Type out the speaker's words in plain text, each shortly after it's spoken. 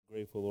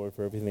grateful, Lord,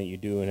 for everything that you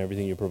do and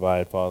everything you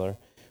provide, Father.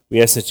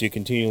 We ask that you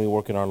continually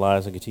work in our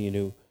lives and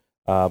continue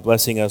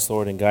blessing us,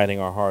 Lord, and guiding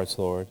our hearts,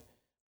 Lord,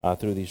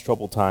 through these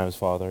troubled times,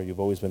 Father. You've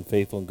always been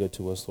faithful and good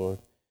to us, Lord.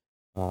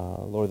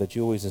 Lord, that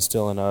you always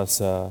instill in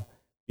us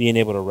being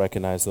able to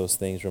recognize those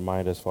things.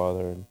 Remind us,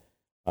 Father, and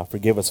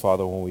forgive us,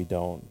 Father, when we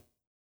don't.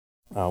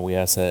 We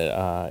ask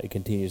that it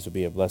continues to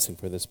be a blessing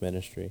for this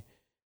ministry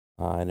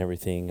and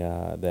everything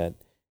that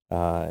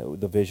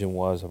the vision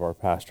was of our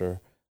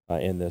pastor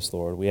in this,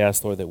 Lord. We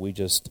ask, Lord, that we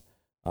just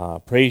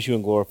praise you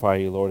and glorify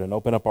you, Lord, and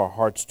open up our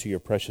hearts to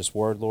your precious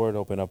word, Lord.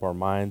 Open up our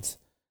minds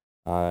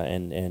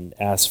and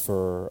ask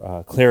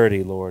for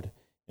clarity, Lord,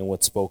 in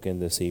what's spoken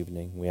this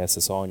evening. We ask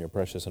this all in your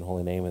precious and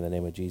holy name, in the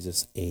name of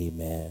Jesus.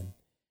 Amen.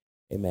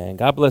 Amen.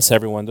 God bless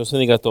everyone. Dios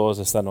bendiga a todos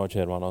esta noche,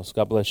 hermanos.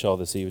 God bless you all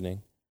this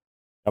evening.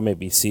 I may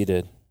be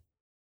seated.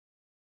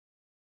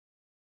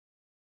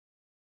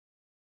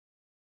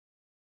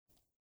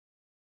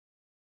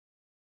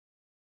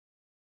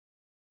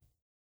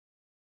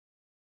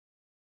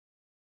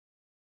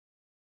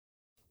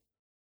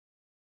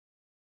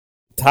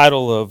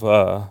 Title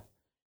of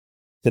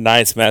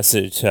tonight's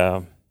message,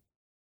 it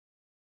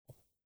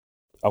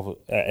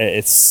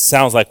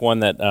sounds like one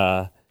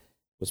that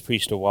was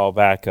preached a while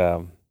back.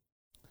 That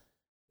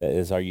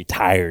is, are you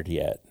tired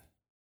yet?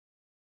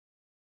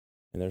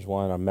 And there's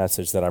a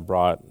message that I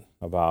brought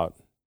about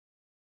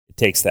it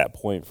takes that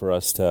point for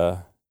us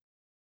to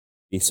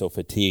be so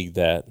fatigued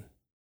that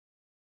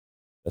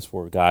that's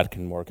where God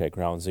can work at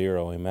ground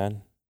zero.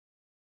 Amen.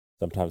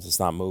 Sometimes it's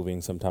not moving.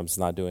 Sometimes it's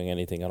not doing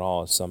anything at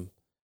all.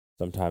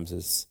 Sometimes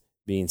it's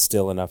being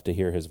still enough to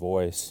hear his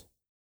voice.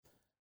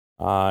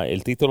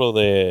 El título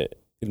del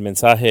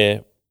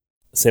mensaje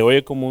se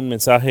oye como un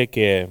mensaje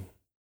que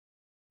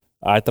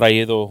ha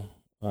traído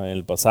en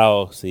el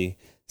pasado si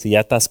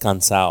ya estás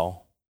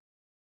cansado.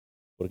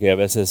 Porque a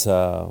veces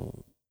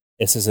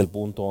ese es el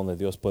punto donde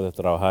Dios puede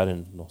trabajar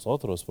en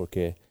nosotros,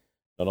 porque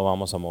no nos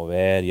vamos a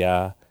mover,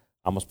 ya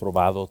hemos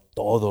probado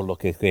todo lo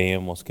que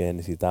creemos que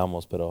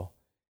necesitamos, pero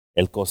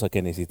el cosa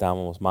que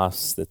necesitamos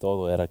más de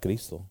todo era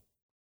Cristo.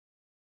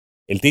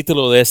 El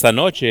título de esta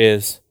noche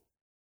es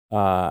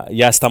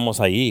Ya estamos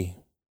allí.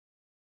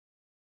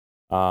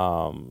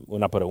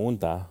 Una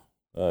pregunta.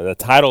 The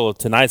title of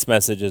tonight's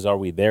message is Are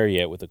we there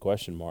yet? With a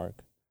question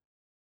mark.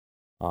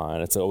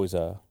 And it's always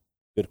a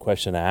good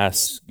question to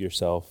ask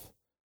yourself.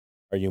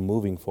 Are you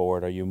moving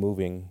forward? Are you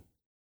moving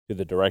to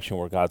the direction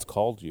where God's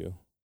called you?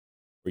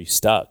 Are you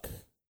stuck?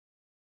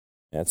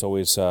 And it's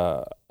always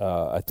a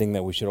thing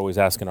that we should always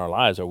ask in our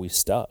lives. Are we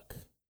stuck?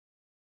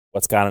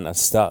 What's gotten us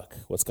stuck?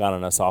 What's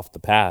gotten us off the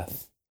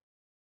path?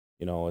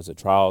 You know, is it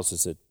trials?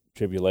 Is it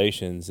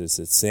tribulations? Is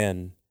it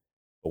sin?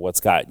 But what's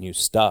gotten you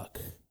stuck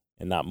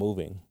and not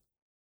moving?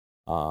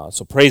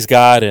 So praise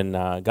God,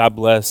 and God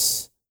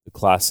bless the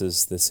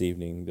classes this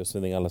evening. Dios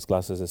bendiga las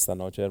clases esta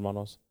noche,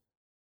 hermanos.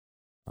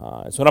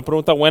 Es una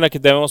pregunta buena que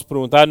debemos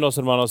preguntarnos,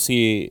 hermanos,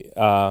 si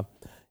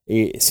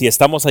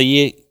estamos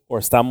allí o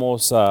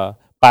estamos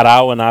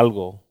parados en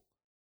algo,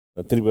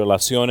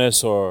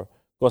 tribulaciones o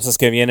cosas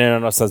que vienen a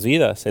nuestras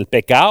vidas. El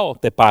pecado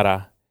te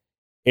para.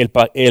 El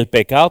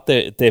pecado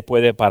te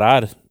puede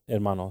parar,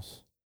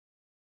 hermanos.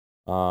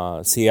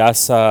 Si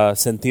has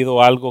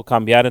sentido algo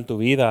cambiar en tu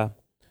vida,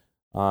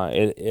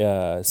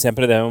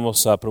 siempre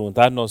debemos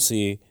preguntarnos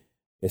si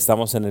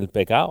estamos en el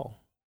pecado.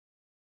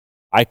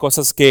 Hay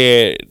cosas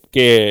que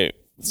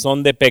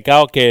son de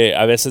pecado que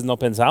a veces no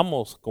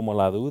pensamos, como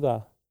la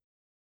duda,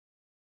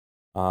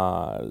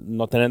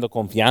 no teniendo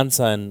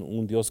confianza en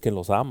un Dios que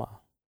los ama.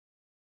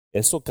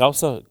 Eso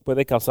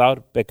puede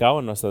causar pecado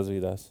en nuestras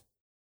vidas,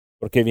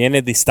 porque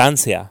viene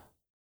distancia.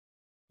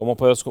 ¿Cómo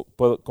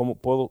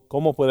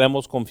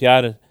podemos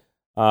confiar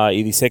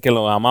y decir que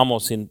lo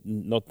amamos si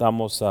no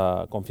estamos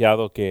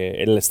confiados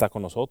que Él está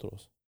con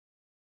nosotros?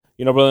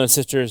 You know, brothers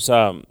and sisters,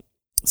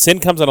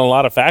 sin comes in a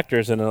lot of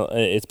factors, and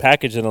it's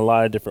packaged in a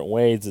lot of different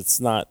ways. It's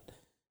not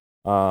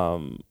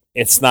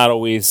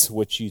always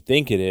what you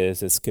think it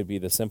is. It could be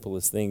the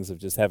simplest things of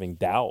just having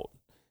doubt.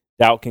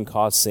 Doubt can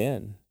cause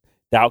sin.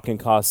 Doubt can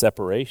cause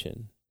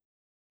separation.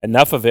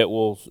 Enough of it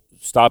will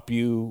stop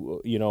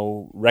you,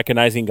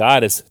 recognizing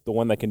God as the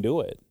one that can do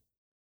it.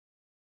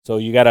 So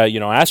you got to,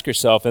 ask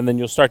yourself, and then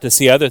you'll start to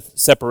see other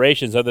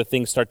separations, other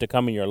things start to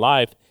come in your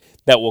life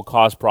that will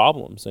cause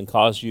problems and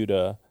cause you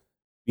to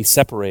be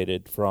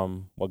separated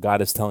from what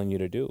God is telling you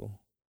to do.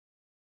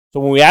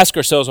 So when we ask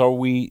ourselves, are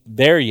we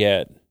there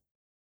yet?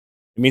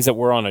 It means that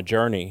we're on a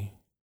journey.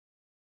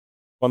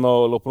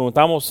 Cuando lo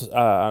preguntamos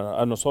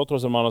a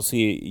nosotros, hermanos,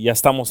 si ya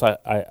estamos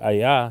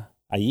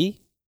allí,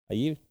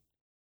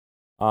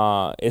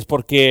 es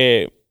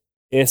porque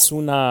es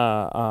un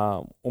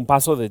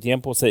paso de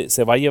tiempo,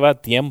 se va a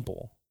llevar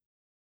tiempo.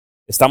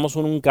 Estamos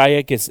en un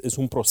calle que es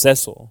un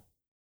proceso.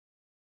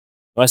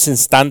 No es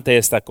instante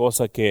esta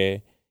cosa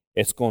que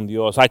es con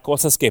Dios. Hay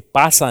cosas que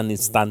pasan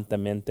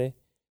instantáneamente.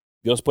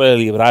 Dios puede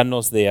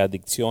librarnos de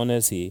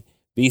adicciones y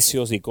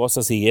vicios y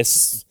cosas, y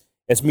es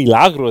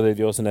milagro de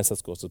Dios en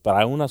esas cosas. Pero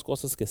hay unas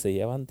cosas que se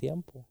llevan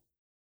tiempo.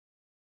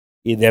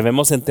 Y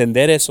debemos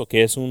entender eso,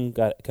 que es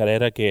una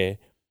carrera que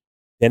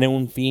tiene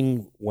un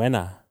fin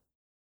buena.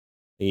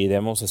 Y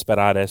debemos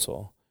esperar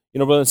eso. You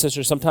know, brothers and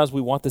sisters, sometimes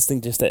we want this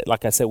thing just to,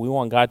 like I said, we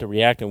want God to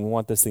react and we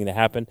want this thing to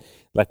happen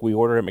like we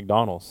order at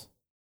McDonald's.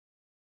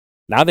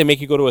 Now they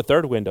make you go to a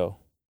third window.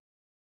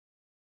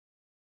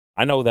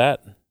 I know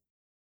that.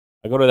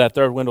 I go to that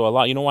third window a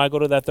lot. You know why I go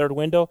to that third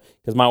window?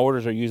 Because my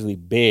orders are usually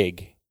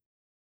big.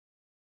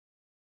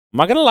 I'm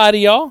not going to lie to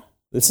y'all.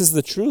 This is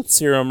the truth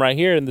serum right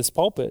here in this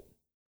pulpit.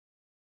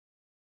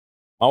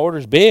 My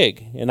order's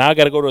big, and now I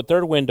got to go to a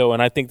third window,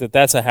 and I think that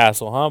that's a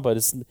hassle, huh? But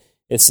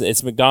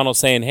it's McDonald's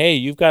saying, hey,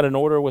 you've got an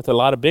order with a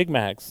lot of Big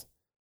Macs.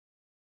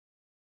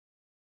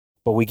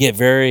 But we get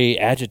very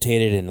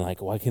agitated and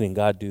like, why couldn't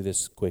God do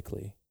this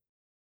quickly?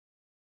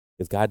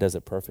 Because God does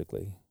it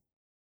perfectly.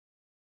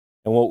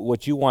 And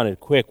what you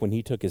wanted quick, when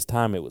he took his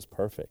time, it was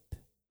perfect.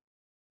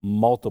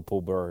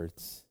 Multiple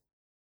birds.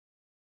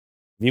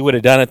 If he would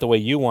have done it the way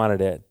you wanted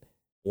it,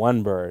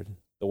 one bird.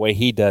 The way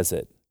he does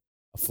it,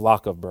 a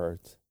flock of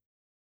birds.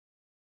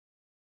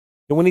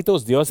 Qué bonito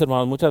es Dios,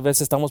 hermanos. Muchas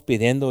veces estamos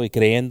pidiendo y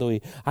creyendo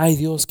y, ay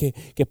Dios, que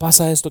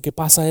pasa esto, que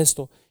pasa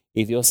esto.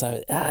 Y Dios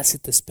sabe, si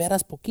te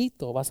esperas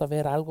poquito, vas a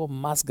ver algo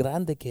más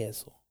grande que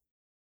eso.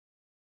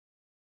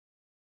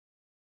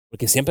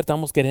 Porque siempre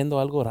estamos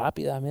queriendo algo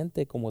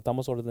rápidamente, como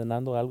estamos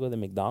ordenando algo de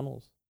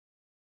McDonald's.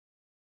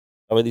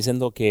 Estaba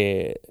diciendo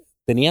que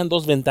tenían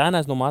 2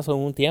 ventanas nomás en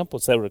un tiempo.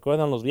 ¿Se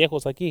recuerdan los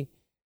viejos aquí?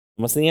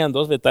 Nomás tenían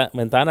 2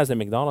 ventanas de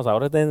McDonald's,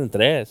 ahora tienen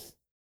 3.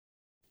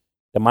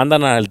 Te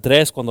mandan al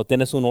 3 cuando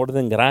tienes un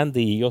orden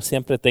grande y yo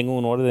siempre tengo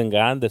un orden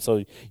grande.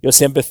 Yo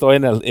siempre estoy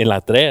en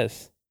la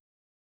 3.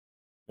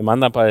 Me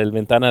mandan para el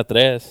ventana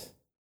 3.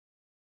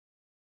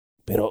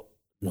 Pero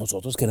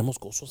nosotros queremos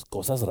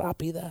cosas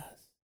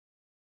rápidas.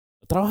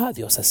 ¿No trabaja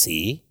Dios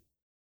así?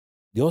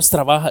 Dios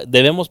trabaja,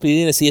 debemos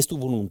pedir si es tu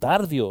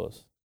voluntad,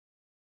 Dios.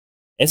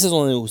 Ese es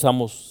donde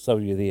usamos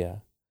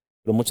sabiduría.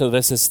 Pero muchas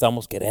veces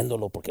estamos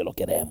queriéndolo porque lo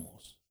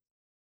queremos.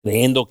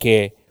 Creyendo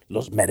que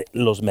los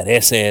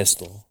merece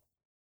esto.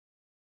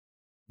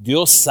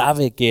 Dios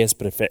sabe que es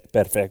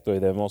perfecto y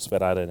debemos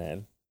esperar en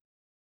Él.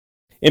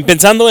 En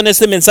pensando en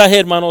este mensaje,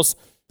 hermanos,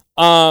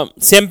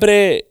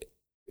 siempre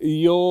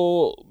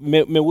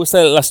me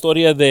gusta la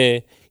historia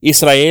de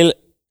Israel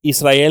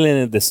en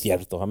el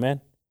desierto. Amén.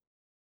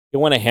 Qué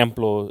buen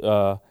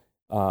ejemplo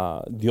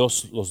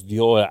Dios los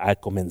dio a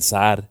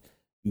comenzar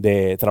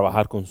de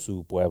trabajar con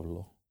su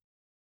pueblo.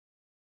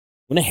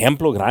 Un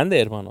ejemplo grande,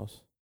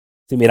 hermanos.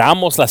 Si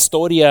miramos la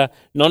historia,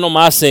 no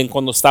nomás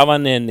cuando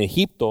estaban en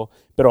Egipto,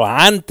 pero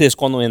antes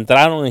cuando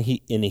entraron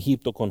en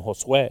Egipto con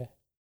Josué.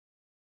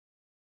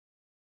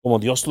 Como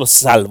Dios los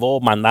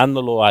salvó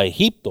mandándolo a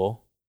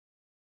Egipto,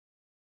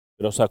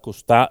 pero se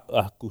acostaron,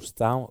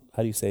 how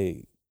do you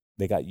say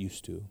they got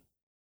used to?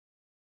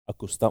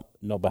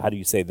 No, but how do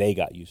you say they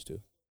got used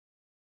to?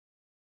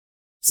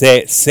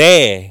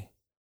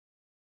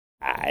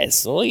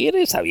 Eso, yo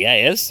no sabía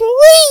eso,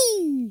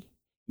 güey.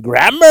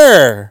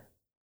 Grammar.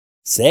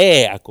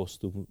 Se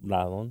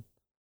acostumbraron.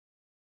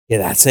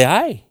 Quedarse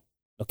ahí.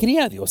 No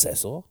quería Dios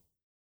eso.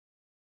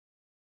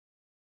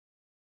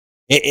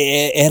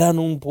 Eran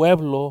un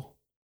pueblo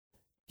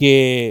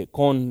que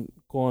con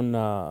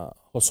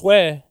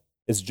Josué,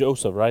 es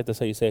Joseph, right? That's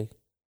how you say.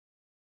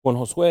 Con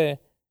Josué,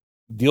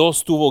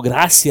 Dios tuvo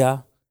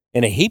gracia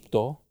en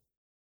Egipto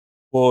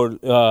por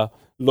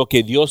lo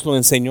que Dios lo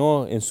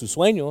enseñó en sus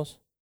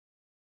sueños,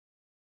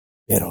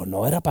 pero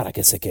no era para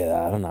que se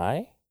quedaran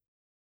ahí.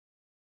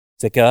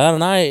 Se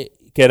quedaron ahí,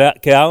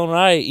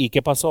 ¿y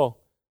qué pasó?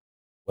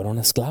 Fueron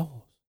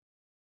esclavos.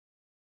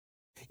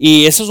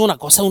 Y eso es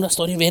una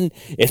historia bien,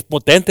 es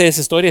potente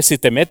esa historia si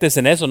te metes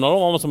en eso. No lo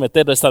vamos a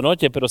meter esta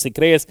noche, pero si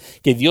crees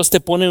que Dios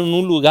te pone en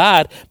un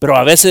lugar, pero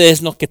a veces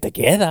es no que te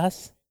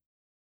quedas.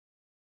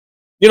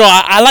 You know,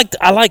 I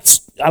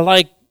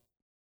like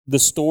the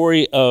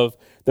story of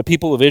the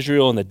people of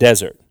Israel in the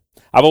desert.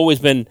 I've always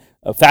been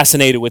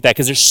fascinated with that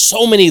because there's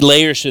so many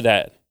layers to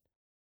that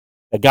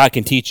God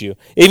can teach you.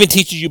 It even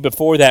teaches you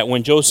before that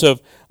when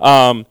Joseph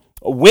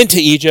went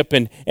to Egypt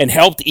and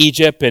helped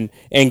Egypt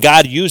and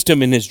God used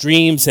him in his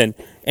dreams and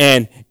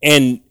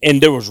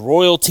there was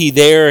royalty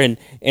there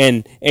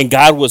and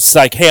God was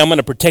like, hey, I'm going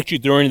to protect you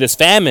during this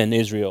famine,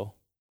 Israel.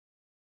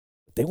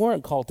 But they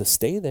weren't called to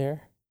stay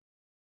there.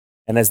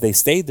 And as they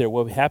stayed there,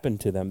 what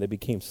happened to them? They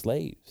became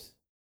slaves.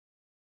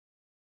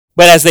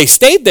 But as they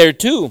stayed there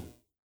too,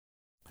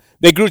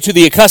 they grew to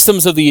the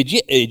customs of the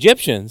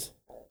Egyptians.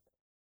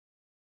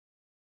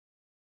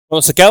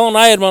 Cuando se quedaron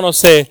ahí, hermanos,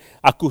 se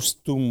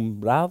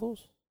acostumbraron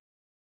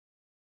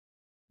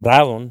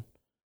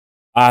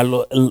a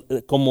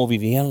cómo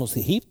vivían los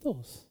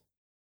egipcios.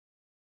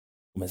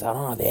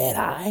 Comenzaron a ver,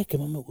 ay, que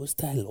me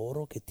gusta el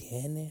oro que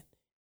tienen.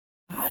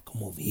 Ay,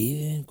 cómo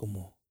viven,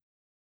 cómo.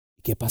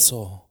 ¿Y qué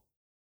pasó?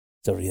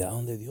 Se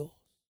olvidaron de Dios.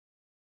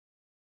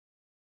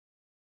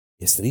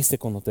 Es triste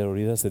cuando te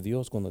olvidas de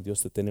Dios, cuando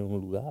Dios te tiene en un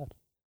lugar.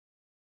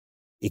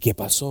 ¿Y qué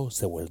pasó?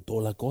 Se voltó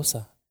la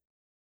cosa.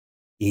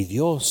 Y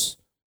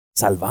Dios,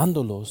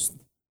 salvándolos,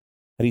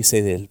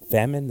 dice del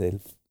famine,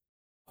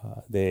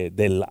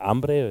 del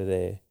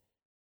hambre,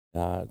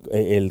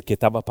 el que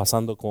estaba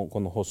pasando con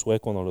Josué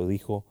cuando lo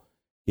dijo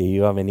que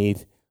iba a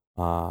venir.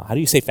 How do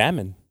you say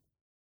famine?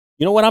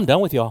 You know what? I'm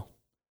done with y'all.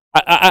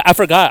 I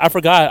forgot.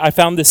 I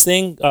found this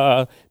thing,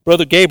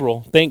 Brother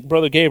Gabriel. Thank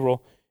Brother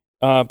Gabriel,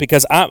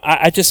 because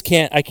I just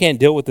can't. I can't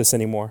deal with this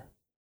anymore.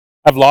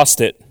 I've lost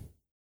it.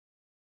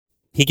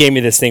 He gave me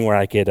this thing where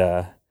I could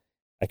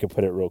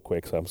put it real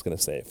quick. So I'm just gonna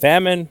say it.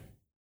 Famine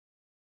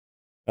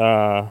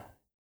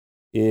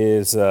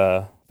is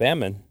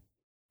famine.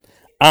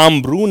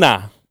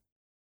 Hambruna.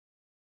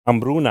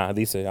 Hambruna.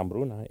 Dice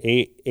hambruna.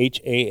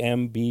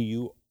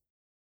 HAMBRUNA.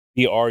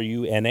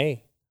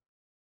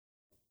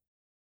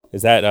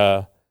 Is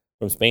that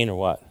from Spain or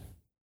what?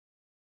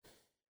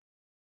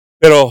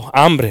 Pero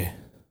hambre.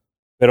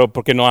 Pero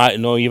porque no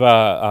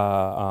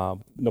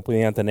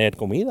podían tener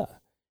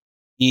comida.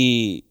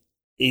 Y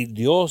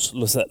Dios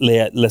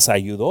les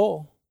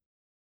ayudó.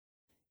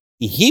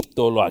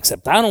 Egipto lo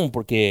aceptaron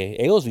porque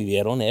ellos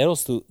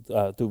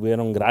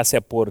tuvieron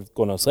gracia por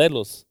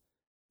conocerlos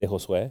de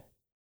Josué.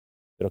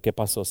 Pero ¿qué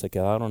pasó? Se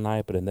quedaron ahí,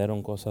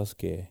 aprendieron cosas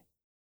que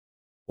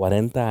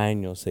 40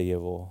 años se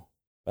llevó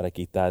para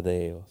quitar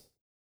de ellos.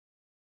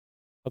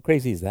 How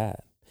crazy is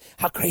that?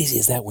 How crazy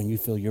is that when you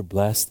feel you're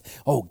blessed?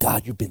 Oh,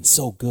 God, you've been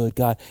so good,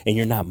 God, and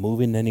you're not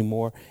moving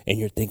anymore, and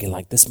you're thinking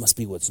like this must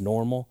be what's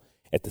normal.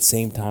 At the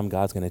same time,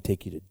 God's going to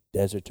take you to the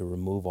desert to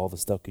remove all the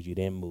stuff because you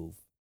didn't move.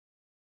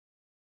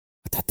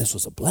 I thought this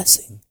was a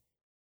blessing.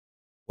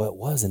 Well, it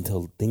was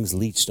until things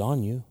leached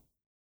on you,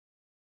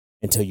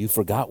 until you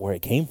forgot where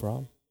it came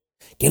from.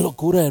 Qué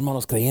locura,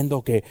 hermanos,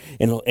 creyendo que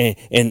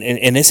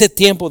en ese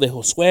tiempo de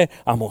Josué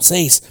a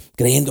Moisés,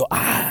 creyendo,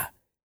 a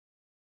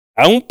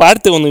un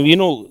parte donde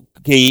vino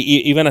que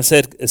iban a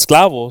ser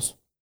esclavos,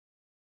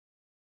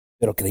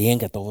 pero creían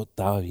que todo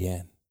estaba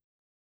bien,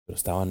 pero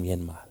estaban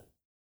bien mal,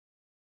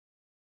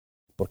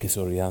 porque se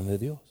olvidaron de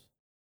Dios.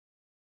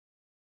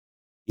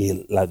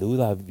 Y la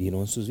duda vino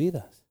en sus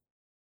vidas,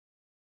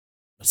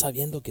 no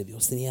sabiendo que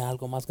Dios tenía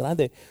algo más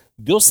grande.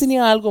 Dios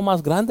tenía algo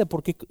más grande,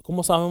 porque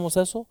 ¿cómo sabemos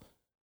eso?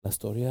 La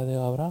historia de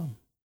Abraham.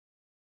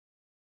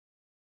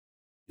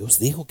 Dios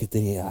dijo que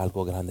tenía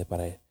algo grande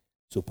para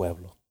su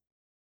pueblo.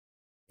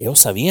 Ellos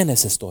sabían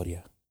esa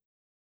historia,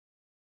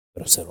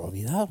 pero se lo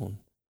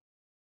olvidaron.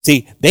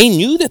 See, they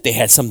knew that they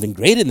had something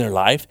great in their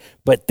life,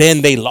 but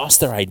then they lost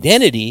their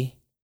identity.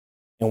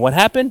 And what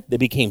happened? They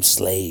became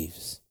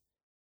slaves.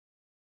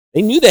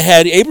 They knew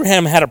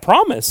Abraham had a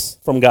promise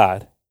from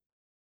God.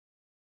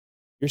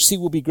 Your seed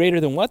will be greater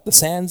than what? The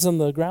sands on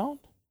the ground?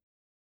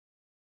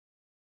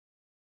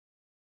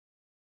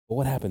 But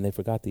what happened? They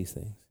forgot these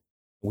things.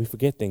 We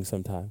forget things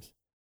sometimes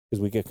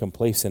because we get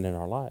complacent in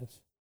our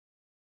lives.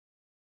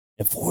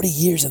 And 40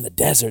 years in the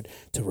desert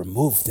to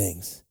remove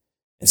things.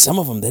 And some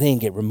of them, they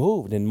didn't get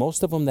removed. And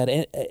most of them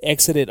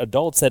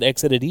adults that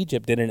exited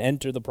Egypt didn't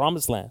enter the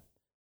promised land.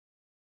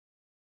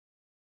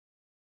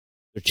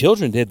 Their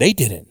children did. They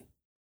didn't.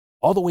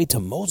 All the way to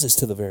Moses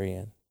to the very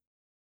end.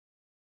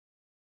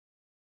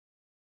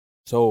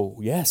 So,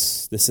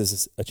 yes, this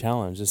is a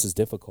challenge. This is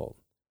difficult.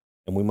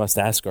 And we must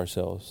ask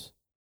ourselves,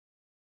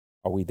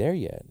 are we there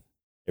yet?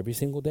 Every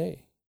single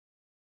day.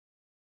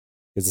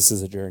 Because this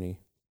is a journey.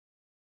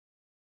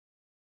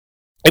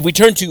 If we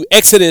turn to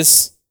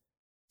Exodus,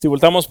 si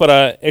voltamos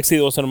para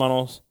Éxodos,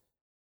 hermanos,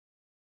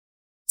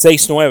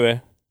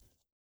 6:9,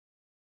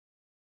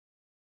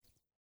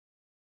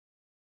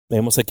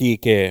 vemos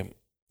aquí que,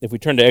 if we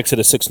turn to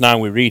Exodus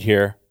 6:9, we read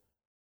here,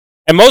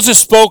 and Moses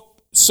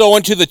spoke so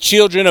unto the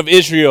children of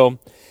Israel,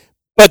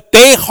 but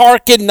they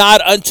hearkened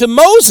not unto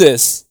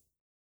Moses,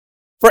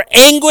 for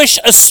anguish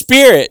of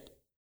spirit,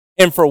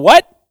 and for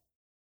what?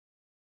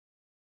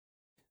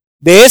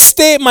 De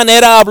esta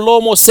manera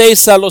habló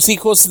Moisés a los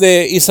hijos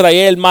de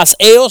Israel, mas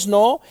ellos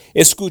no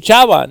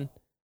escuchaban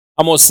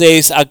a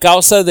Moisés a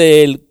causa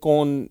del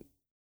congoja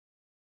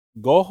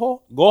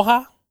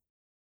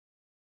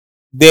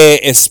de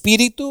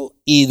espíritu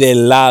y de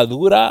la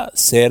dura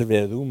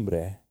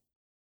servidumbre.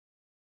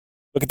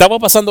 Lo que estaba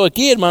pasando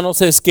aquí,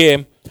 hermanos, es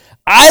que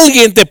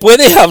alguien te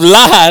puede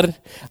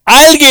hablar,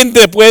 alguien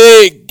te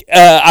puede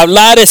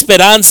hablar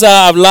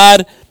esperanza,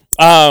 hablar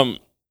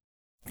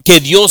que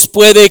Dios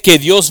puede, que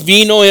Dios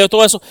vino y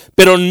todo eso,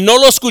 pero no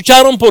lo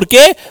escucharon. ¿Por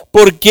qué?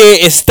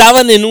 Porque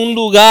estaban en un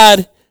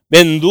lugar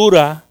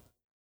dura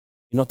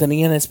y no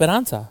tenían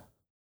esperanza.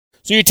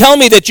 So you're telling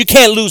me that you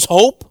can't lose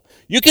hope?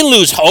 You can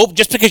lose hope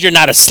just because you're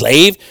not a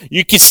slave.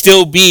 You can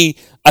still be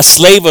a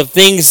slave of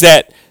things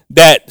that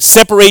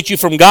separate you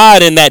from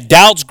God, and that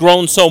doubt's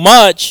grown so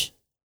much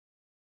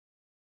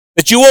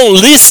that you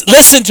won't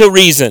listen to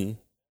reason.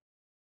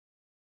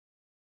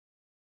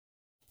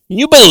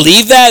 You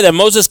believe that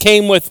Moses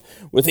came with,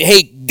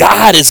 hey,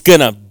 God is going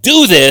to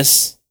do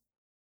this.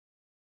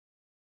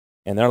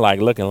 And they're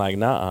like looking like,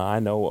 nah, I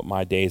know what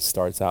my day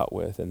starts out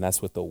with, and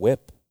that's with the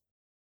whip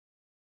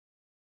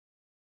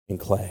and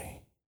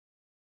clay.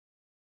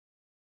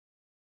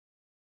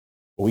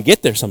 But we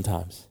get there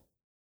sometimes.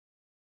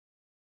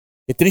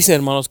 Qué triste,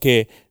 hermanos,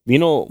 que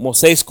vino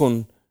Moisés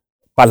con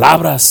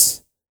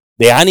palabras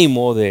de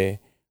ánimo,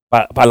 de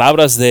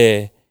palabras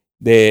de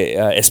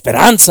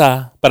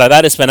esperanza, para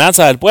dar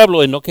esperanza al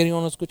pueblo, y no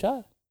querían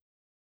escuchar.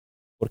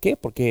 ¿Por qué?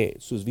 Porque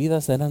sus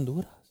vidas eran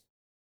duras.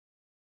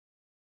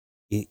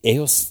 Y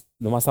ellos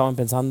nomás estaban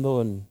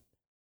pensando en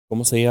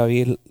cómo se iba a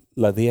vivir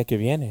la día que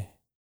viene.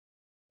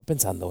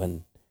 Pensando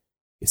en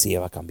que se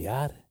iba a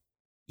cambiar.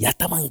 Ya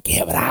estaban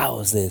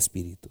quebrados de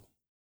espíritu.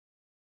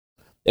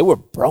 They were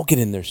broken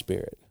in their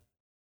spirit.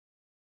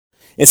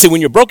 And so when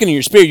you're broken in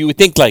your spirit, you would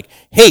think like,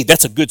 hey,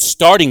 that's a good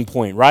starting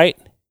point, right?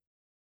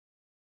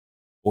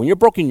 When you're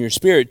broken in your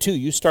spirit too,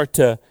 you start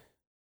to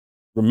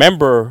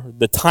remember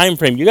the time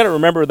frame. You got to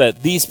remember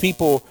that these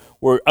people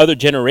were other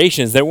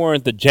generations. They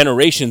weren't the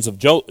generations of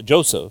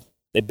Joseph.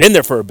 They've been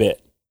there for a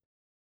bit.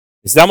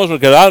 Necesitamos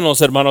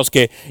recordarnos, hermanos,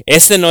 que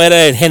este no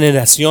era la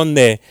generación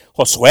de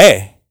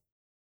Josué.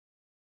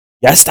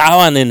 Ya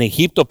estaban en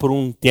Egipto por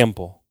un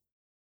tiempo.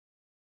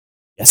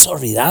 Ya se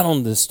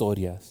olvidaron de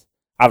historias.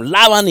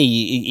 Hablaban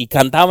y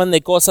cantaban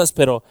de cosas,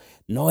 pero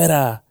no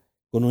era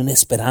con una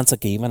esperanza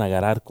que iban a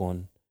agarrar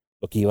con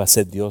lo que iba a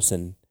hacer Dios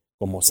con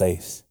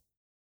Moisés.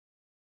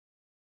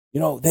 You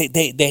know,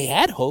 they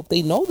had hope.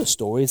 They know the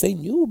stories. They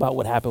knew about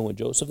what happened with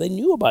Joseph. They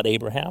knew about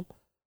Abraham.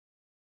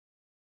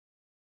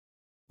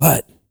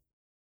 But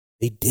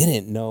they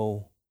didn't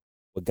know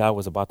what God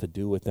was about to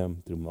do with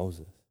them through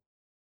Moses.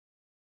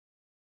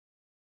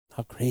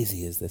 How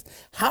crazy is this?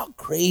 How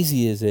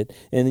crazy is it?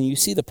 And then you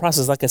see the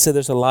process. Like I said,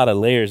 there's a lot of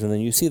layers. And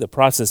then you see the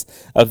process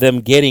of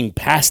them getting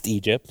past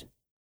Egypt,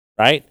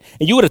 right?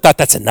 And you would have thought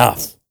that's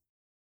enough.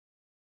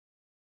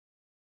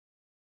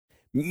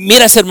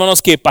 Miras,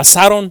 hermanos, que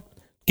pasaron,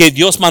 que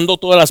Dios mandó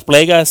todas las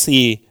plagas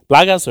y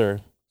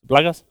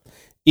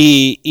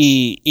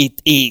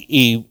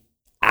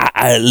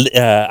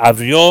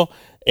abrió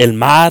el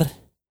mar.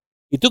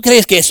 ¿Y tú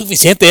crees que es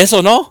suficiente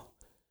eso, no?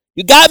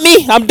 You got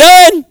me. I'm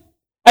done.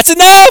 That's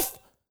enough.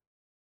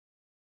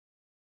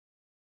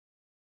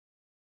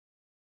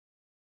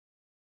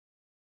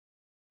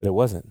 But it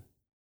wasn't.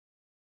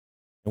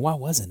 And why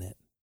wasn't it?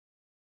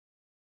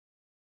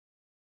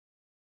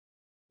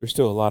 There's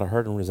still a lot of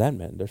hurt and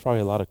resentment. There's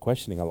probably a lot of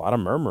questioning, a lot of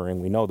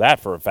murmuring. We know that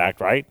for a fact,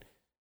 right?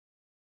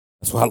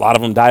 That's why a lot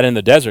of them died in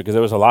the desert, because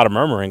there was a lot of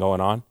murmuring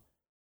going on.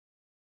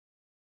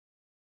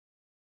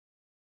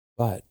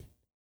 But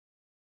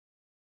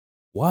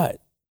why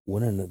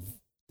wouldn't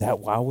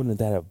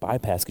that have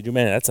bypassed? Could you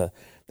imagine?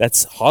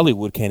 That's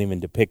Hollywood can't even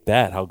depict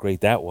that, how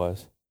great that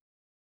was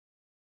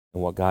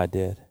and what God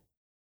did.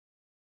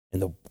 And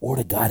the word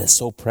of God is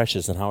so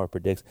precious in how it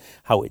predicts,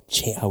 how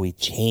he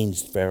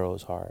changed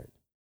Pharaoh's heart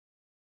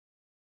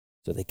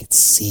so they could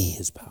see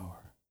his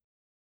power.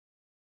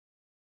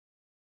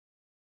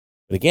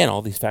 But again,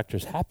 all these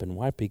factors happen.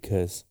 Why?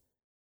 Because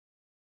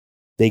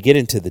they get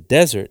into the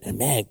desert, and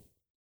man,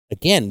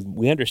 again,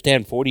 we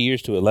understand 40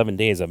 years to 11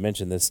 days. I've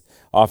mentioned this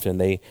often.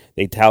 They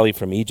tally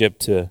from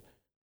Egypt to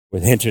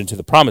where they enter into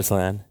the promised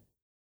land.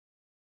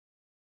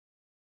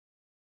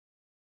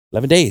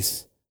 11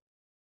 days.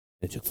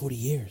 It took 40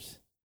 years.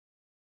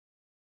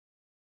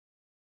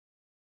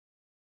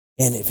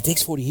 And if it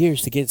takes 40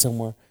 years to get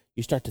somewhere,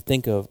 you start to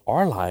think of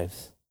our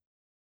lives.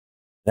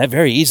 That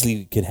very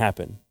easily can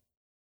happen.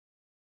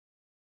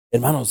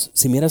 Hermanos,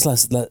 si miras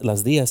las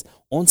días,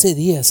 11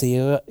 días se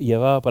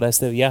llevaba para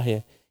este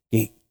viaje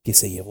que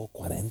se llevó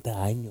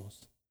 40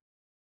 años.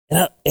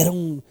 Era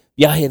un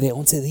viaje de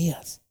 11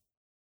 días.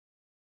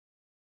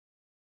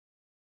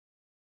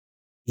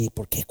 ¿Y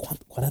por qué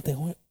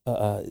 40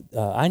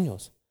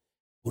 años?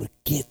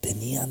 Porque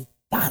tenían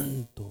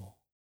tanto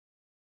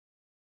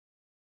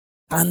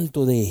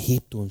de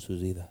Egipto en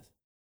sus vidas.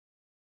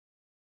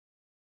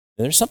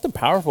 And there's something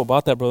powerful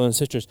about that, brothers and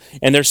sisters.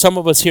 And there's some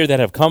of us here that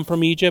have come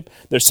from Egypt.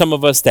 There's some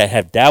of us that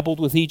have dabbled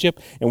with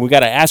Egypt. And we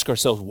got to ask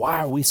ourselves, why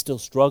are we still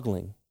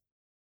struggling?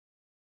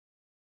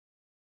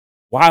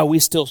 Why are we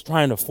still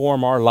trying to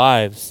form our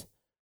lives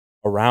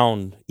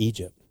around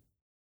Egypt?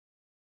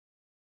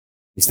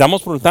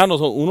 Estamos preguntándonos,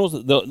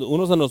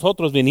 unos de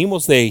nosotros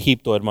venimos de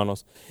Egipto,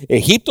 hermanos.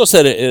 Egipto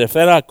se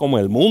refiere como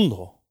el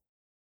mundo.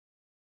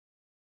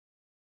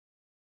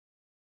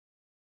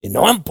 Y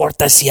no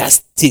importa si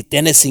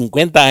tienes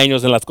 50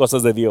 años en las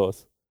cosas de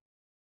Dios.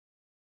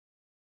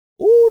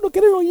 No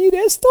quieren oír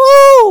esto.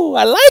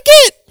 I like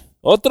it.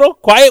 Otro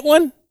quiet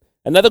one.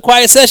 Another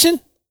quiet session.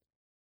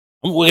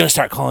 We're going to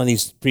start calling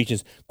these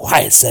preachers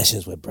quiet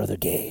sessions with Brother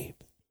Gabe.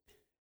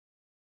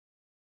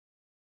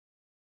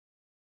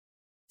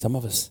 Some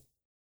of us,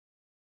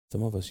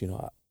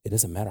 it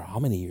doesn't matter how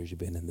many years you've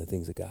been in the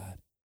things of God.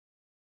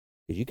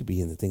 Because you could be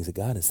in the things of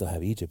God and still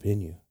have Egypt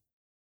in you.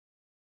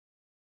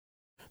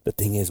 The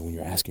thing is, when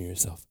you're asking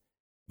yourself,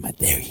 am I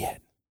there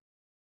yet?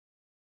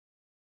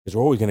 Because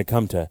we're always going to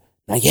come to,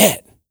 not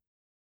yet.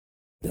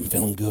 But I'm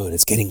feeling good.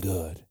 It's getting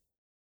good.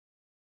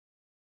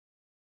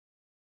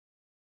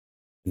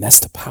 And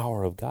that's the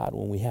power of God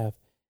when we have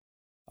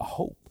a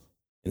hope,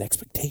 an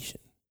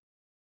expectation.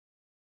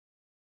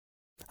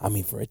 I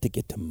mean, for it to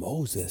get to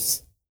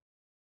Moses,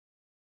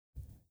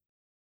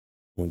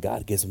 when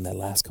God gives him that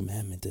last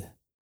commandment to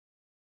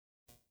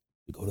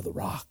go to the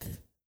rock,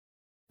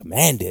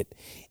 Command it.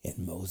 And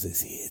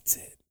Moses hits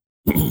it.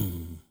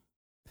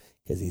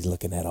 Because he's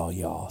looking at all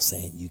y'all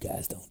saying, you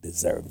guys don't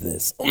deserve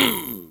this.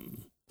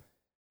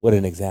 What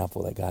an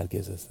example that God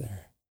gives us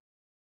there.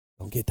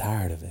 Don't get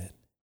tired of it.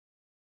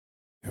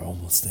 You're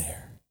almost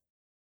there.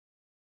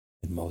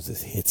 And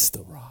Moses hits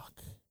the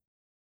rock.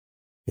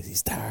 Because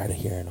he's tired of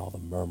hearing all the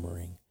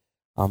murmuring.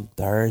 I'm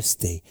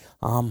thirsty.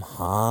 I'm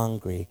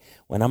hungry.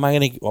 When am I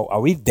going to...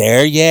 Are we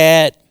there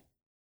yet?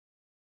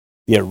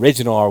 The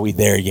original, are we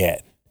there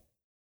yet?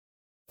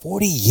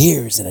 40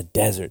 years in a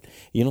desert.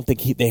 You don't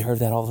think they heard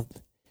that all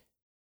the...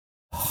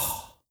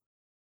 Are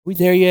we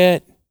there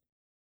yet?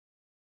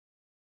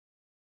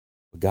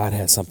 But God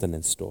has something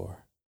in store.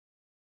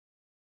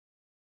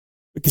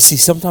 Because see,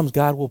 sometimes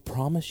God will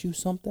promise you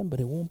something,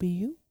 but it won't be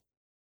you.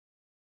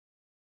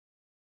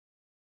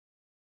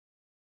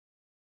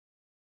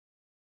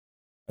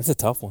 That's a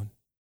tough one.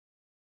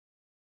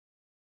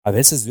 A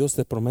veces Dios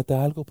te promete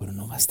algo, pero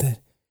no va a ser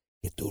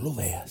que tú lo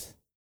veas.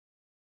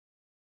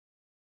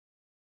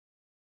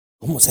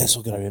 ¿Cómo es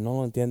eso, Gabriel? No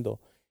lo entiendo.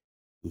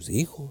 Tus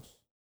hijos,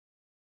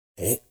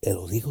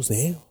 los hijos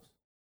de ellos,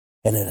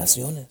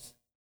 generaciones.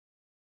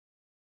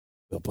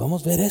 Pero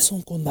podemos ver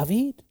eso con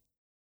David.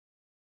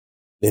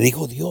 Le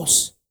dijo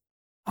Dios,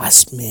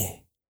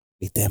 hazme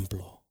mi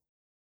templo.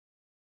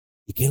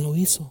 ¿Y quién lo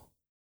hizo?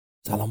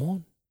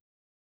 Salomón.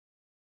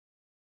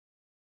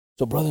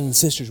 So brothers and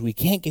sisters, we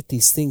can't get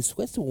these things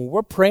twisted. When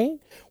we're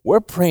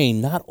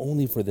praying not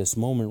only for this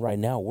moment right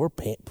now, we're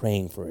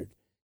praying for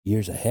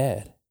years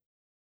ahead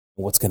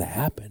and what's going to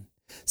happen.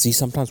 See,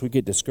 sometimes we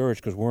get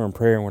discouraged because we're in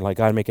prayer and we're like,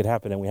 God, make it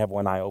happen. And we have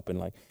one eye open.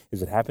 Like,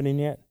 is it happening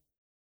yet?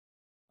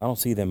 I don't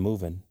see them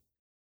moving.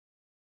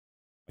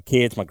 My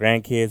kids, my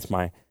grandkids,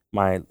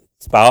 my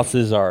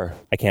spouses are,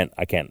 I can't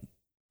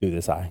do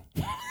this eye.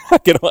 I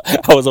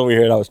was over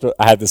here and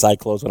I had this eye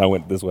closed when I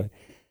went this way.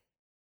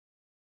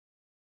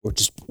 We're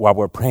just, while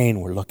we're praying,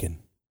 we're looking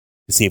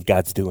to see if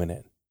God's doing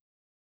it.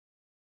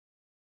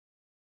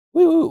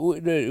 We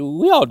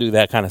all do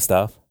that kind of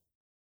stuff.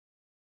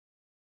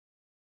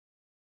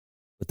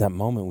 But that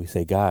moment we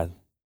say, God,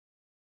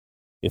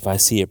 if I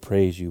see it,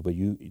 praise you, but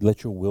you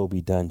let your will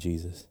be done,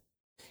 Jesus.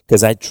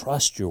 Because I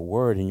trust your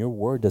word, and your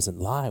word doesn't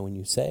lie when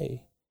you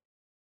say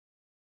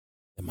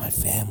that my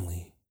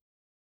family,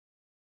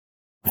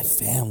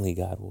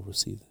 God, will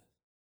receive it.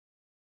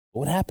 But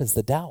what happens?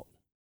 The doubt.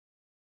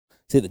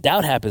 See, the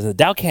doubt happens. The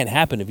doubt can't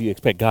happen if you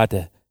expect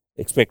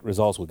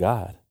results with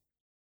God.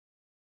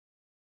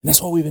 And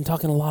that's why we've been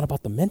talking a lot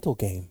about the mental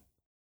game.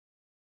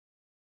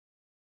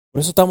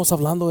 Por eso estamos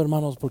hablando,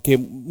 hermanos, porque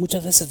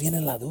muchas veces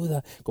viene la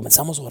duda.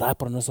 Comenzamos a orar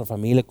por nuestra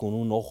familia con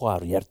un ojo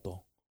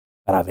abierto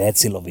para ver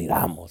si lo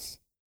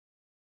viramos.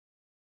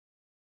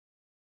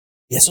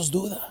 Y eso es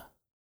duda.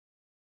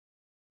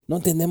 No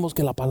entendemos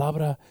que la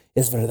palabra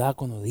es verdad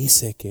cuando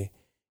dice que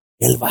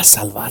Él va a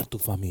salvar tu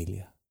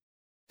familia.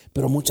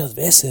 Pero muchas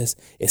veces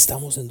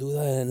estamos en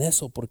duda en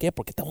eso. ¿Por qué?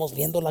 Porque estamos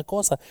viendo la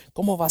cosa.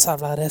 ¿Cómo vas a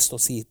salvar esto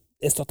si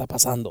esto está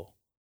pasando?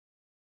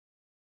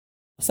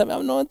 O sea,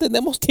 no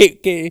entendemos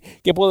que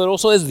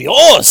poderoso es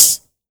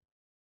Dios.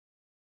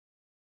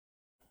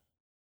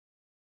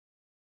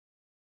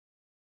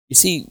 You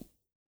see,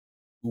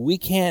 we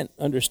can't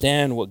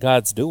understand what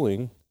God's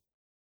doing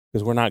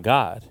because we're not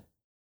God.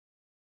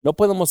 No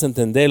podemos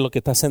entender lo que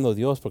está haciendo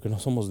Dios porque no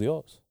somos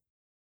Dios.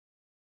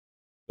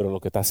 Pero lo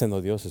que está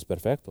haciendo Dios es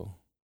perfecto.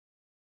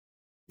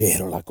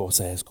 Pero la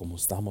cosa es como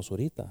estamos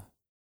ahorita.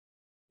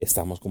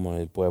 Estamos como en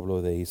el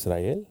pueblo de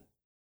Israel,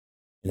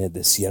 en el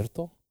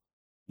desierto,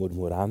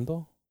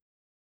 murmurando.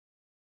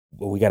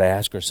 But we got to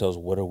ask ourselves,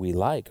 what are we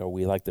like? Are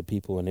we like the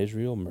people in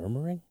Israel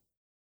murmuring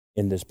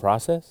in this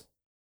process?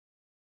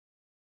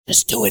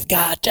 Just do it,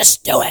 God.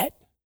 Just do it.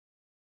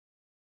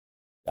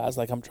 God's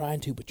like, I'm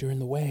trying to, but you're in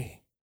the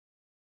way.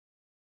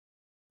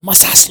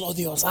 Más hazlo,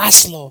 Dios,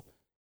 hazlo.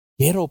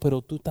 Quiero,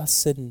 pero tú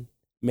estás en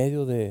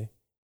medio de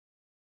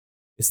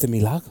este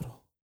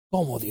milagro.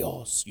 Como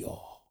Dios, yo.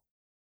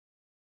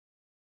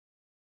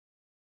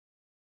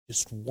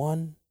 Just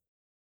one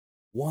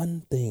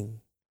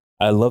thing.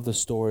 I love the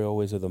story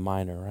always of the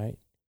miner, right?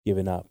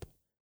 Giving up.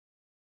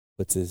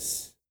 What's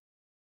his,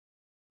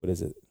 what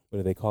is it? What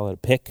do they call it? A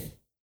pick?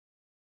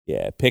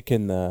 Yeah,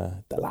 picking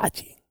the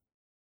lachi.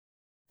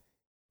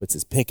 What's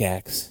his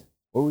pickaxe?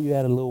 Where were you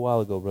at a little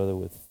while ago, brother,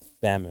 with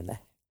famine?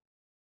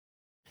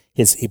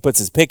 He puts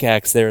his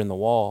pickaxe there in the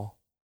wall.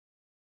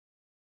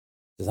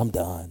 Says, I'm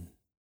done.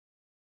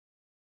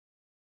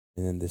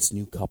 And then this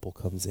new couple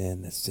comes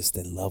in that's just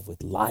in love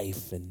with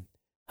life. And,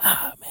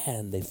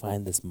 man, they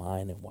find this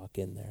mine and walk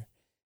in there.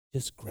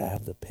 Just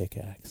grab the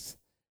pickaxe.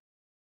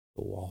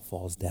 The wall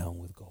falls down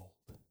with gold.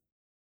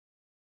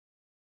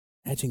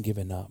 Imagine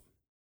giving up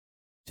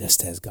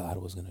just as God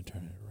was going to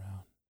turn it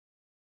around.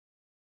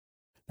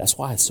 That's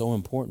why it's so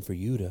important for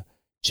you to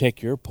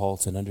check your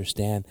pulse and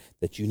understand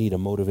that you need to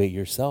motivate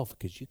yourself,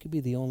 because you could be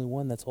the only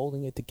one that's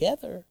holding it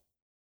together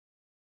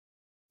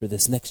for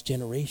this next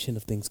generation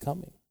of things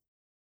coming.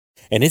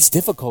 And it's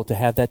difficult to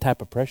have that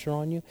type of pressure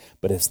on you,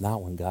 but it's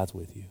not when God's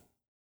with you.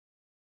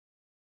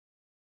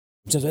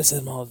 Muchas veces,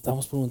 hermano,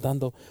 estamos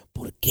preguntando,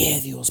 ¿por qué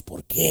Dios?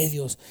 ¿Por qué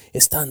Dios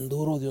es tan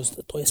duro? Dios,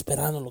 estoy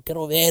esperando, lo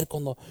quiero ver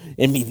cuando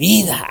en mi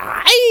vida.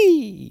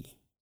 ¡Ay!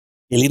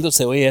 Qué lindo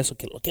se oye eso,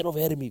 que lo quiero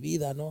ver en mi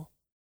vida, ¿no?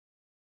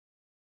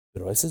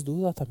 Pero a veces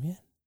duda también.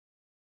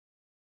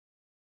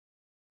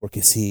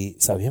 Porque si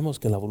sabemos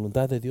que la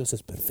voluntad de Dios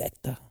es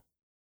perfecta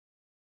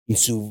y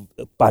su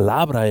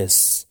palabra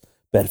es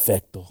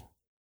perfecto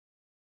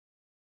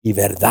y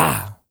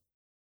verdad,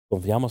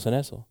 confiamos en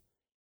eso.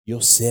 Yo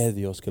sé,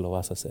 Dios, que lo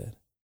vas a hacer.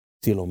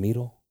 Si lo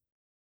miro,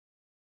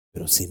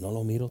 pero si no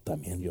lo miro,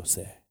 también yo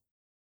sé.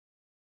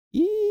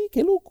 ¡Y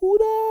qué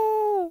locura!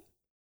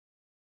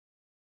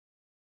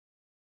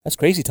 That's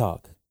crazy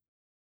talk.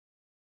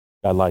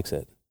 God likes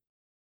it.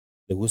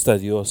 Le gusta a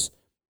Dios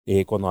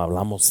cuando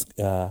hablamos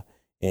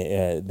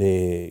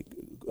de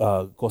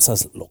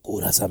cosas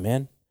locuras.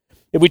 Amén.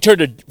 If we turn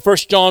to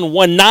 1 John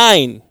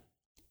 1:9.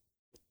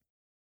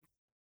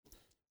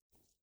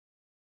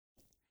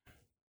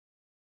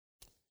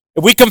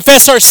 If we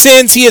confess our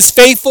sins, he is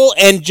faithful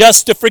and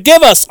just to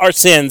forgive us our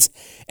sins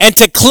and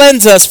to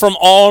cleanse us from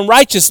all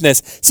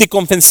unrighteousness. Si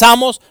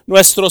confesamos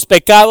nuestros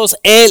pecados,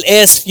 él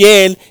es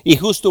fiel y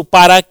justo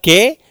para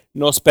que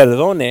nos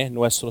perdone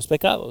nuestros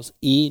pecados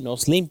y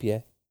nos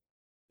limpie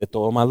de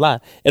todo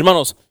maldad.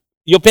 Hermanos,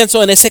 yo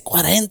pienso en ese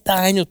 40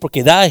 años,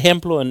 porque da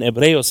ejemplo en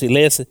Hebreos, si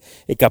lees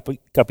el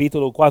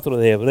capítulo 4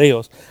 de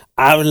Hebreos,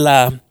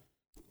 habla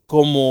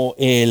como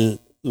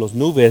los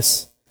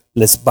nubes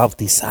les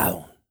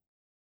bautizaron.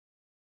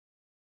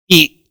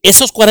 Y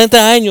esos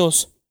 40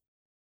 años,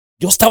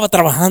 yo estaba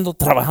trabajando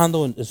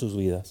en sus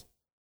vidas.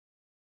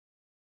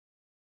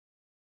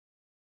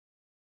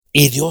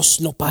 Y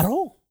Dios no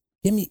paró.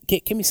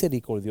 Qué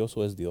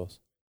misericordioso es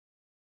Dios.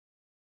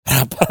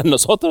 Para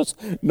nosotros,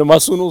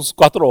 nomás unos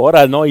 4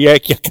 horas, ¿no?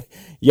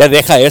 Ya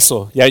deja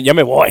eso, ya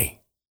me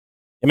voy.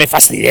 Ya me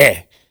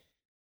fastidié.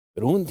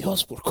 Pero un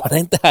Dios por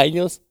 40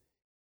 años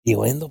y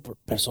oyendo por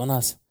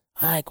personas,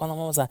 ay, ¿cuándo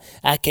vamos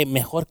que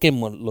mejor que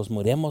los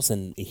muremos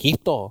en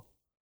Egipto?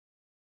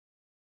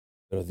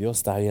 Pero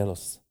Dios todavía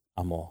los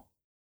amó.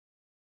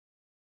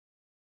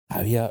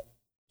 Había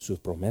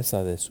su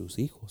promesa de sus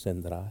hijos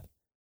entrar.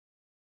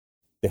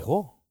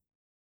 Dejó.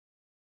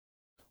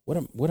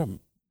 What a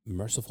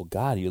merciful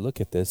God. You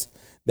look at this,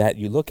 that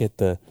you look at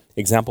the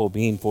example of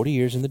being 40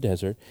 years in the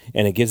desert,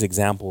 and it gives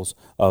examples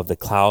of the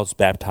clouds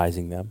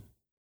baptizing them.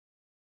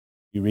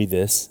 You read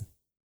this,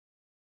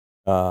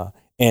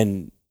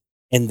 and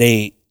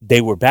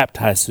they were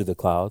baptized through the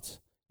clouds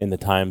in the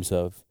times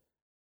of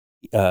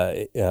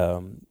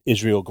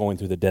Israel going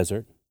through the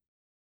desert.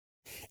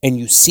 And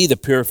you see the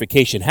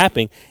purification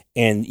happening,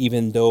 and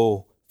even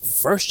though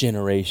first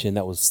generation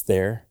that was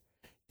there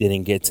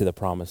didn't get to the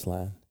promised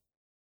land,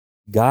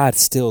 God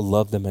still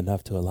loved them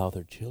enough to allow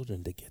their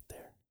children to get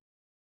there.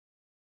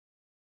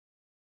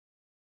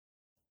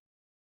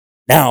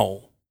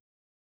 Now,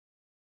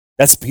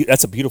 that's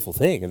a beautiful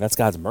thing, and that's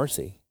God's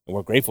mercy, and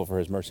we're grateful for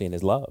his mercy and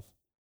his love.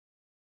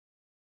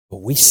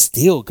 But we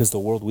still, because the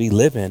world we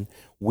live in,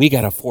 we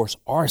got to force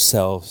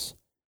ourselves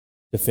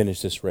to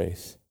finish this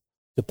race,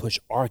 to push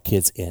our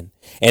kids in,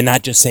 and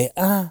not just say,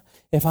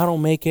 if I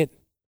don't make it,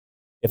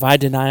 if I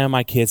deny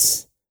my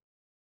kids,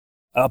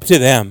 up to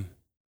them.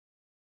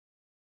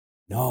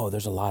 No,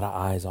 there's a lot of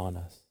eyes on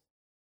us.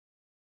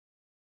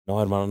 No,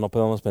 hermano, no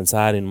podemos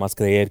pensar y más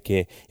creer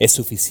que es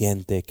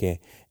suficiente que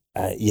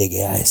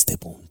llegué a este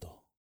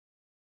punto.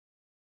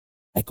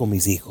 Ay, con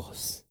mis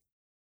hijos.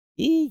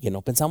 Y que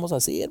no pensamos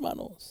así,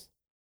 hermanos.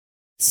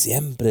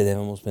 Siempre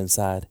debemos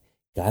pensar,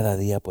 cada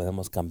día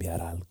podemos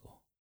cambiar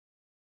algo.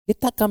 ¿Qué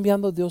está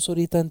cambiando Dios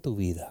ahorita en tu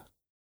vida?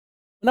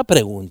 Una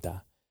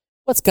pregunta.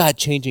 What's God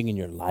changing in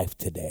your life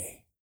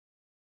today?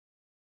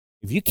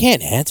 If you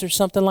can't answer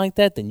something like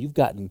that, then you've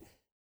gotten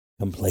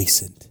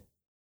complacent.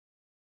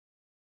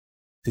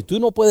 Si tú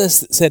no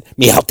puedes ser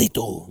mi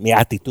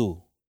actitud.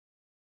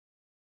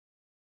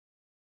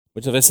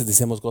 Muchas veces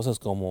decimos cosas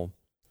como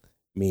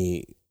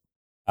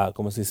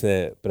 ¿cómo se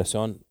dice?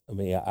 Presión,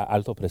 mi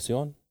alta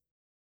presión,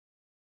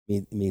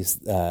 mis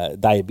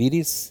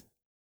diabetes.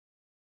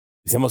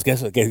 Decimos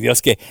que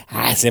Dios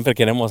siempre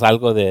queremos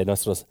algo de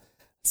nuestros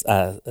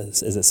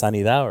is it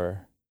sanidad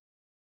or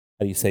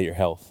how do you say your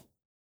health?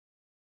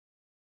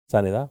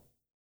 Sanidad,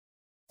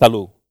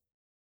 salud.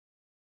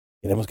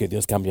 Queremos que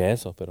Dios cambie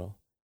eso, pero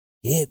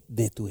 ¿qué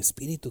de tu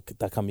espíritu que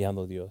está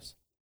cambiando Dios?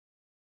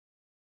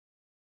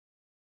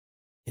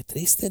 Qué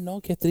triste,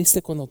 ¿no? Qué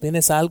triste cuando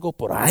tienes algo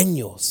por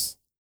años.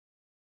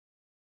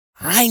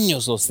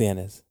 Años los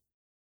tienes.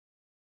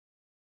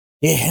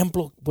 ¿Qué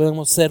ejemplo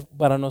podemos ser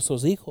para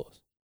nuestros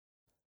hijos?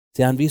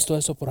 Se han visto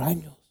eso por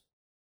años.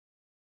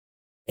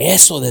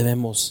 Eso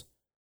debemos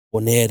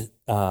poner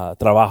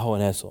trabajo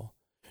en eso.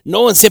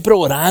 No en siempre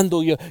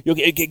orando.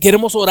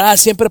 Queremos orar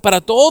siempre para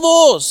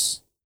todos.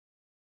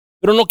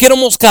 Pero no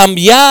queremos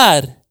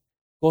cambiar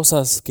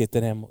cosas que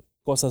tenemos,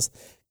 cosas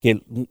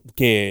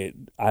que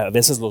a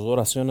veces las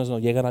oraciones no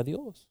llegan a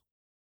Dios.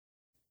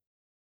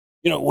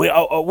 You know,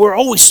 we're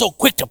always so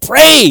quick to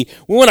pray.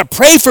 We want to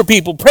pray for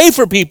people,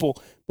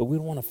 but we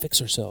don't want to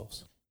fix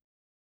ourselves.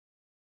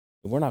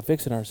 If we're not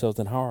fixing ourselves,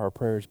 then how are our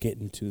prayers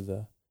getting to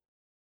the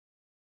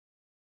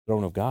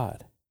throne of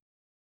God?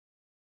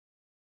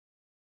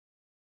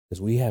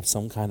 Because we have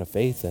some kind of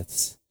faith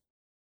that's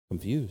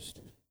confused.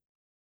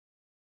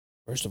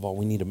 First of all,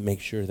 we need to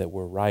make sure that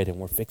we're right and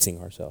we're fixing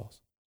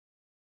ourselves.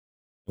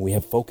 And we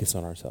have focus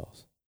on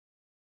ourselves.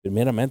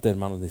 Primeramente,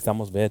 hermanos,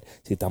 necesitamos ver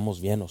si estamos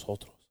bien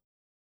nosotros.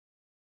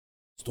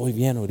 Estoy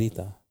bien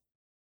ahorita.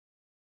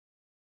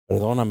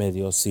 Perdóname,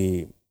 Dios,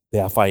 si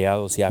te ha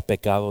fallado, si ha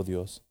pecado,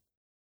 Dios.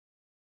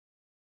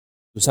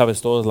 Tú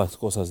sabes todas las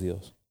cosas,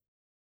 Dios.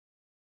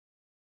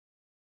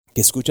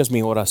 Que escuchas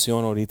mi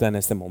oración ahorita en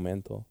este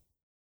momento.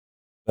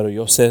 Pero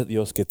yo sé,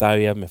 Dios, que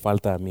todavía me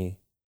falta a mí.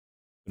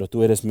 Pero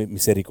tú eres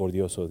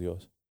misericordioso,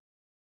 Dios.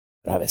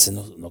 Pero a veces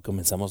no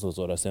comenzamos las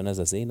oraciones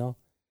así, ¿no?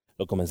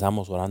 Lo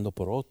comenzamos orando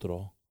por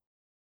otro,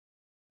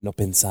 no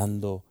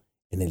pensando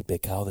en el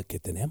pecado de que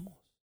tenemos.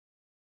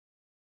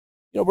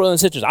 You know,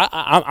 brothers and sisters,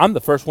 I'm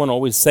the first one to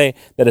always say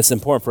that it's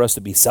important for us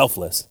to be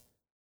selfless.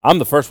 I'm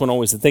the first one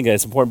always to think that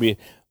it's important to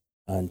be,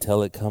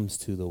 until it comes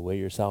to the way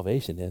your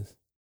salvation is,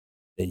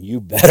 then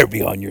you better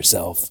be on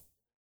yourself.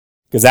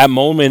 Because that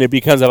moment it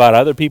becomes about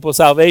other people's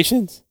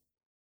salvations,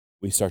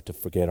 we start to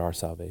forget our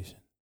salvation.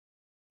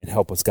 And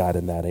help us, God,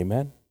 in that.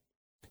 Amen.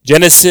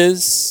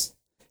 Genesis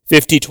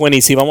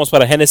 50:20. Si vamos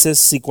para Génesis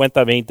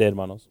 50:20,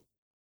 hermanos.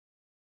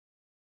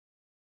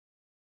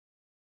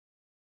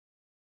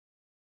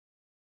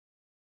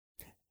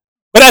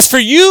 But as for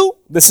you,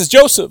 this is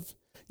Joseph,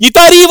 you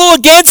thought evil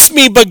against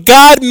me, but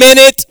God meant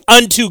it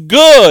unto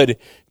good,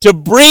 to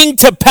bring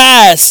to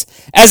pass,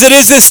 as it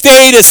is this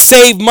day, to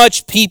save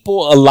much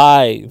people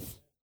alive.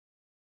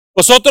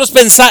 Vosotros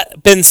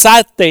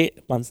pensaste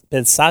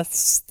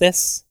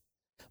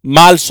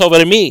mal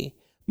sobre mí,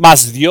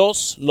 mas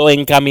Dios lo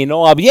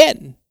encaminó a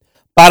bien,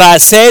 para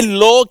hacer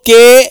lo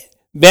que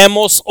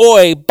vemos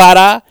hoy,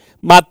 para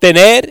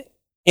mantener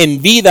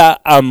en vida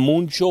a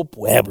mucho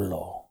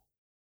pueblo.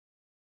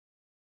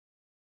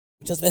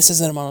 Muchas veces,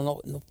 hermano,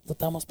 no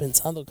estamos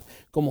pensando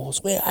como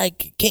Josué, ay,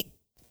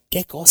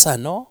 qué cosa,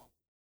 ¿no?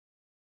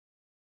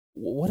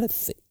 What a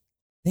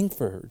thing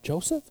for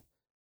Joseph.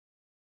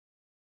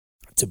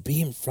 To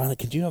be in front of,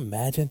 could you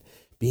imagine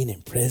being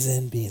in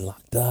prison, being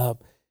locked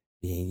up,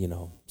 being,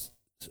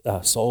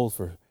 sold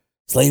for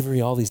slavery,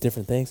 all these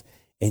different things,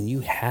 and you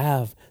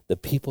have the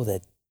people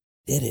that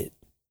did it.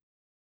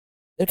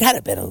 There got to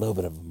have been a little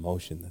bit of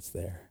emotion that's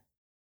there.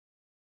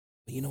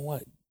 But you know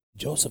what?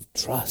 Joseph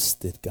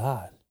trusted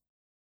God.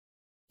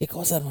 ¿Qué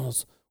cosa,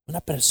 hermanos?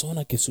 Una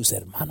persona que sus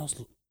hermanos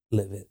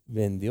le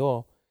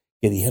vendió,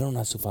 que dijeron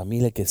a su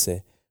familia que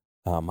se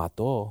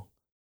mató,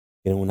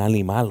 que un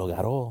animal lo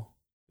agarró,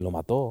 lo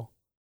mató.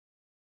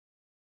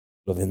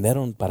 Lo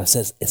vendieron para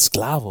ser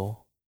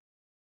esclavo.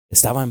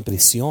 Estaba en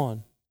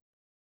prisión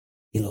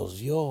y los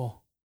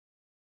vio.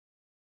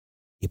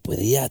 Y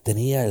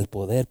tenía el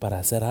poder para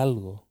hacer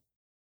algo.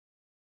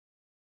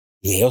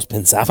 Y ellos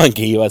pensaban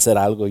que iba a hacer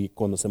algo y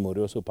cuando se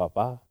murió su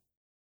papá.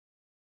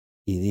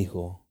 Y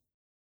dijo,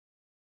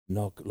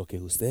 no, lo que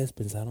ustedes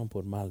pensaron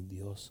por mal,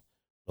 Dios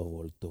lo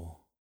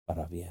voltó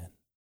para bien.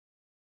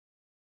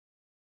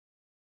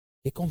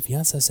 ¿Qué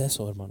confianza es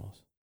eso,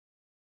 hermanos?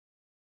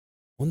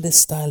 ¿Dónde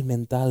está el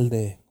mental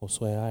de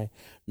Josué?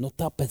 No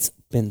está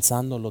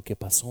pensando lo que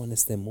pasó en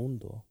este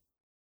mundo.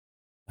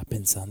 Está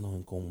pensando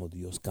en cómo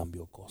Dios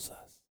cambió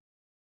cosas.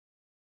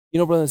 You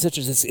know, brothers and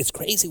sisters, it's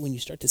crazy when you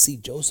start to see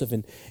Joseph.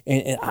 And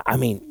I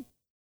mean,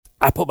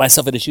 I put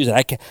myself in the shoes. And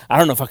I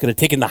don't know if I could have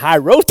taken the high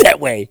road that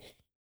way.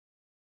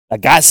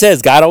 Like God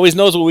says, God always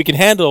knows what we can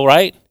handle,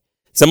 right?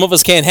 Some of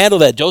us can't handle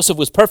that. Joseph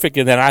was perfect,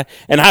 and I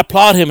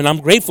applaud him, and I'm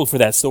grateful for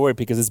that story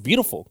because it's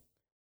beautiful.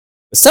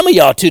 But some of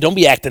y'all, too, don't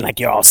be acting like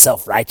you're all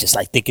self-righteous,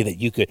 like thinking that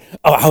you could,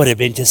 I would have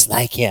been just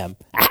like him.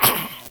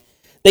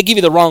 They give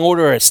you the wrong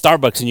order at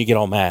Starbucks, and you get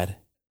all mad.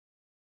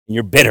 And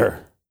you're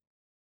bitter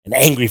and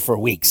angry for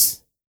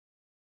weeks.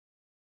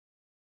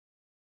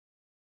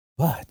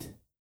 But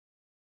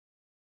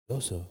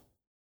Joseph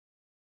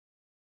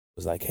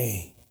was like,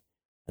 hey,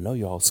 I know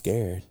you're all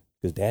scared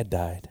because Dad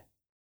died.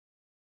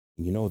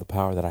 And you know the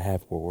power that I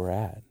have where we're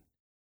at.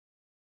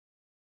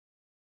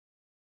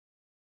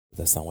 But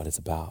that's not what it's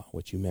about.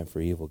 What you meant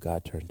for evil,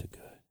 God turned to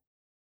good.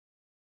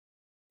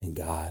 And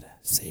God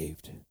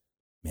saved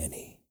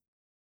many.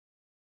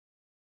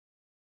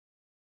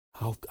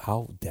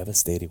 How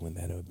devastating would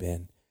that have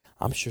been?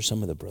 I'm sure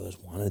some of the brothers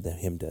wanted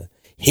him to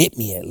hit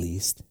me at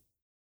least.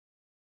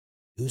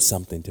 Do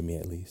something to me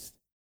at least.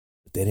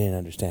 But they didn't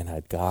understand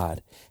how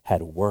God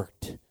had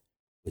worked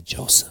with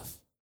Joseph.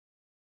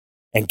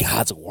 And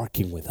God's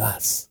working with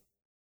us.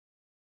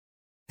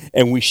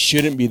 And we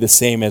shouldn't be the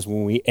same as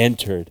when we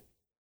entered.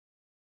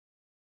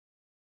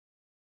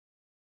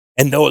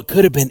 And though it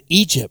could have been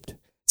Egypt,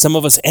 some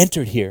of us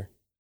entered here.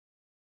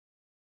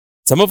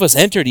 Some of us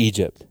entered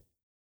Egypt.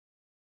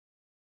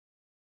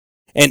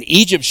 And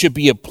Egypt should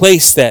be a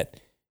place that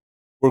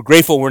we're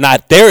grateful we're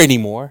not there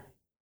anymore.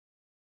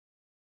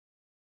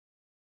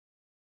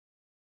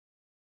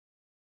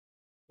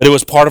 But it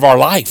was part of our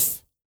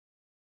life.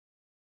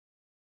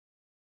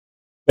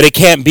 But it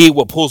can't be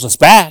what pulls us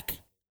back.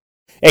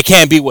 It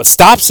can't be what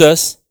stops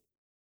us.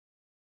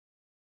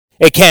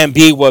 It can't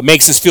be what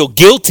makes us feel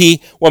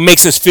guilty, what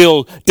makes us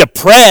feel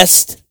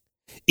depressed.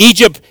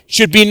 Egypt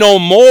should be no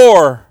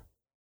more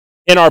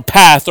in our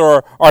path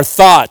or our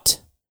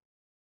thought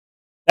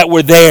that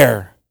we're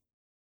there.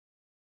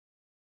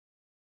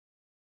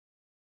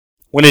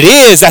 When it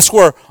is, that's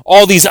where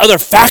all these other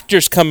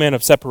factors come in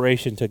of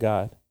separation to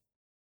God.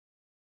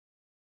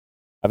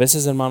 A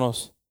veces,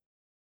 hermanos,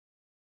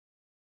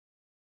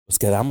 nos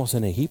quedamos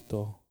en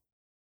Egipto.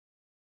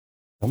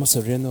 Estamos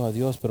sirviendo a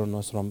Dios, pero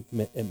nuestra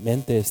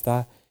mente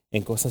está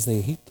en cosas de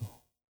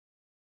Egipto.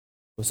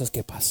 Cosas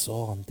que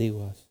pasó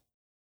antiguas.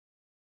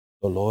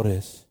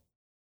 Dolores.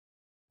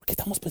 ¿Por qué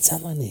estamos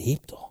pensando en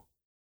Egipto?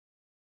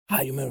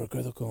 Yo me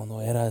recuerdo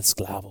cuando era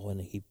esclavo en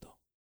Egipto.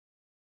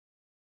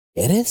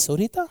 ¿Eres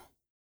ahorita?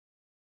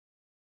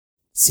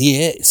 Si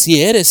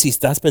eres, si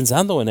estás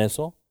pensando en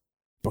eso,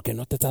 porque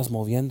no te estás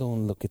moviendo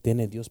en lo que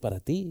tiene Dios para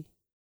ti.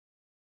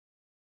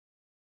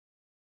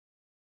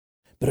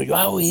 Pero yo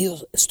he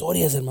oído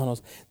historias,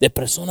 hermanos, de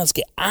personas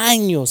que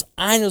años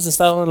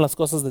estaban en las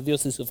cosas de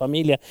Dios y su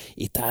familia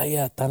y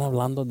todavía están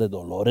hablando de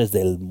dolores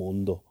del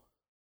mundo.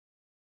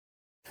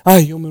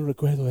 Yo me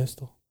recuerdo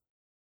esto.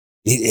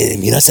 Y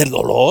miras el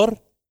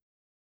dolor.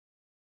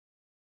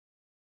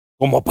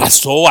 Como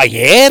pasó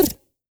ayer.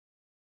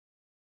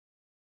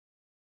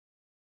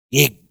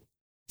 Y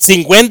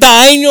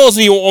 50 años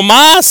o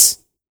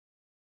más.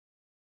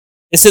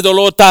 Ese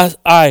dolor está,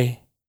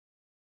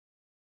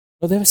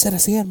 no debe ser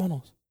así,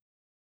 hermanos.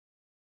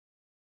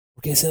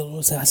 Porque ese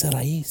dolor se hace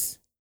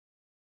raíz.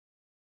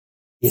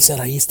 Y esa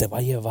raíz te va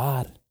a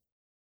llevar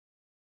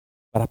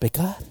para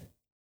pecar.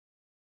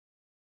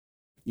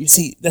 You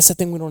see, that's the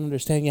thing we don't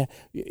understand. Yeah,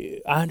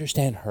 I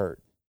understand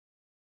hurt.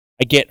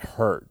 I get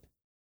hurt.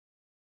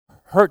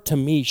 Hurt to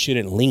me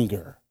shouldn't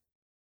linger.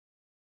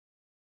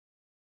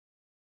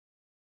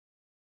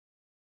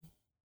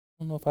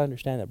 I don't know if I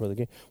understand that, brother.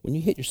 When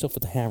you hit yourself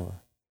with a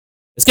hammer,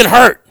 it's going to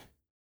hurt.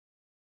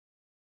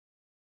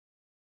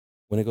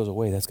 When it goes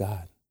away, that's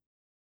God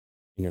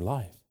in your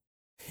life.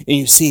 And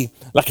you see,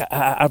 like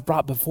I've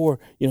brought before,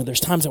 there's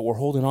times that we're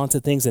holding on to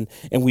things and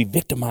we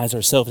victimize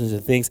ourselves into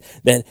things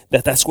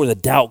that's where the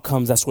doubt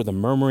comes. That's where the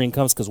murmuring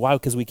comes. Because why?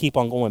 Because we keep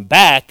on going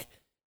back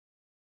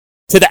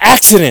to the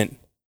accident.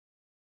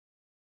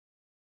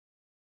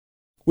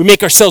 We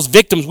make ourselves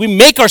victims.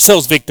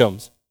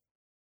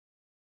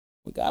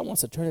 Well, God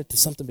wants to turn it to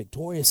something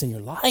victorious in your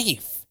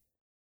life.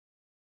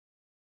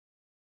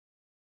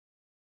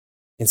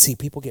 And see,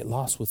 people get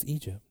lost with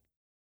Egypt.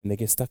 And they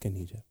get stuck in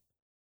Egypt.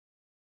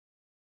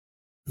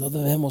 No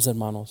debemos,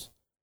 hermanos,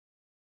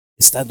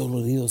 estar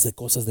doloridos de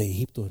cosas de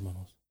Egipto,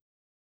 hermanos.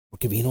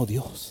 Porque vino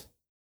Dios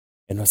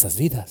en nuestras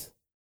vidas.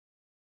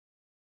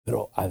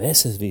 Pero a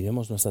veces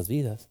vivimos nuestras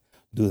vidas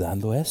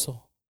dudando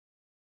eso.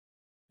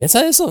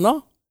 ¿Piensa eso,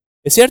 no?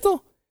 ¿Es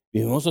cierto?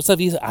 Vivimos nuestras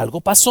vidas.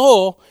 Algo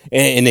pasó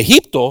en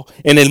Egipto,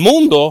 en el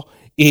mundo,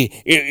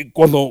 y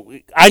cuando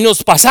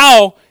años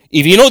pasaron,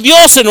 y vino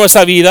Dios en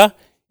nuestra vida,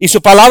 y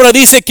su palabra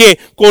dice que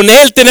con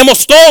Él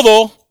tenemos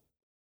todo.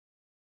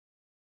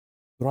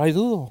 Pero hay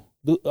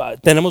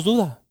tenemos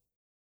duda.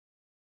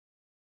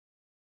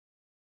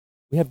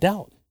 We have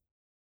doubt.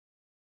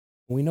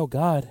 We know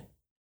God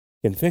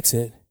can fix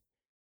it.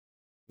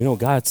 We know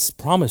God's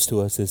promise to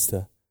us is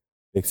to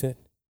fix it.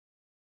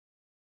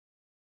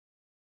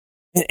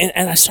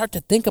 And I start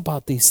to think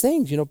about these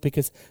things,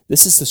 because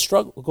this is the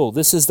struggle.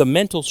 This is the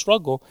mental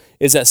struggle,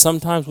 is that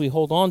sometimes we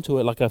hold on to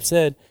it, like I've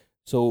said.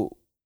 So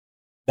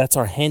that's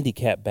our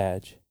handicap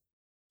badge.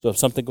 So if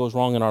something goes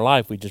wrong in our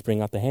life, we just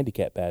bring out the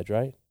handicap badge,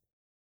 right?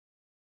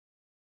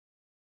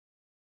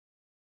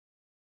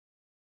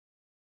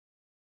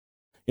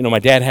 My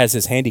dad has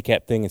his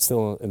handicap thing. It's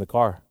still in the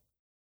car.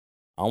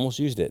 I almost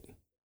used it.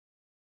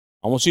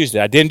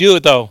 I didn't do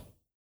it, though.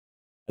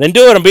 I didn't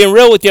do it. I'm being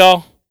real with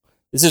y'all.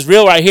 This is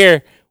real right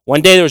here.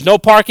 One day there was no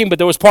parking, but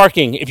there was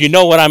parking, if you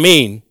know what I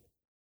mean.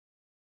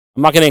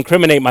 I'm not going to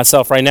incriminate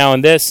myself right now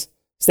in this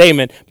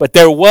statement, but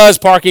there was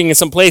parking in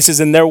some places,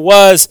 and there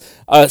was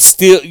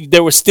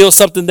still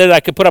something there that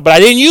I could put up, but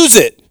I didn't use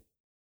it.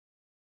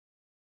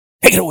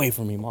 Take it away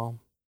from me, Mom.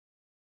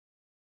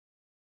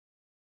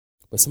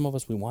 But some of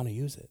us, we want to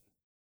use it.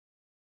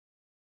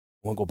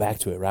 We want to go back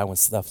to it, right? When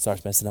stuff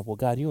starts messing up. Well,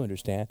 God, you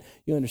understand.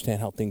 You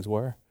understand how things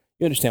were.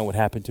 You understand what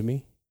happened to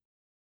me.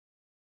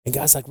 And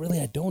God's like,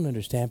 really, I don't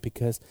understand,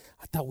 because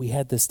I thought we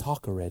had this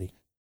talk already.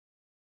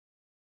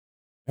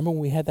 Remember when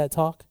we had that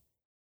talk?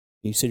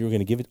 You said you were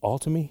going to give it all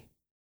to me?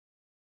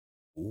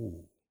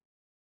 Ooh.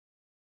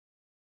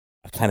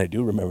 I kind of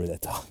do remember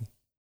that talk.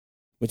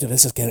 Muchas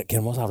veces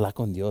queremos hablar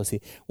con Dios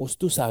y,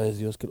 tú sabes,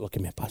 Dios, lo que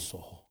me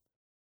pasó.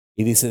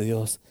 Y dice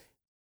Dios,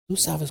 tú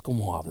sabes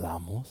cómo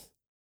hablamos.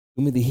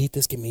 Tú me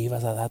dijiste que me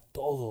ibas a dar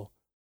todo.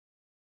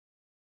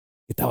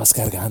 Que estabas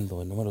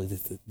cargando y no me lo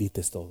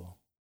diste todo.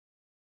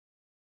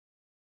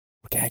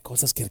 Porque hay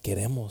cosas que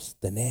queremos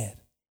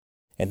tener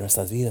en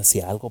nuestras vidas.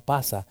 Si algo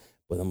pasa,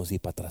 podemos ir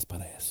para atrás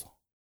para eso.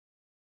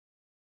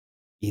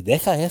 Y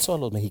deja eso a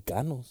los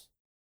mexicanos.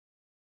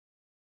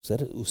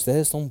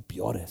 Ustedes son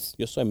peores.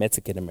 Yo soy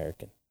Mexican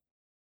American.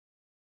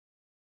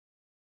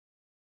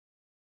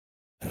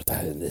 Pero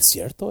es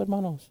cierto,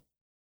 hermanos.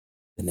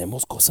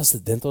 Tenemos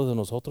cosas dentro de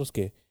nosotros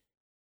que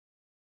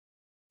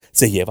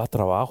se lleva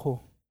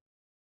trabajo.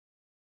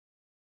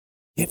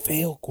 Qué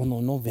feo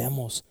cuando no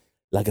vemos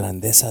la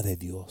grandeza de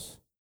Dios.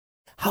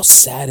 How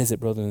sad is it,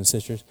 brothers and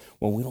sisters,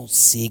 when we don't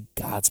see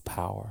God's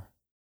power?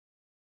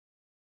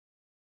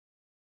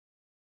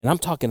 And I'm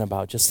talking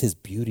about just his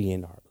beauty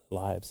in our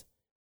lives,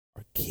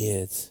 our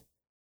kids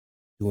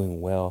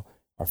doing well,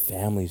 our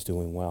families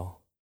doing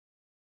well.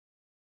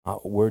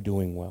 We're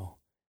doing well.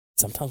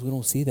 Sometimes we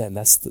don't see that, and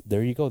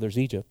there you go. There's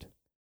Egypt.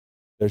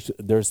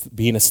 There's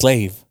being a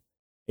slave,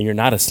 and you're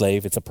not a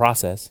slave. It's a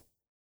process.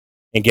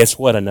 And guess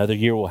what? Another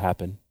year will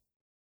happen.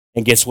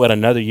 And guess what?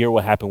 Another year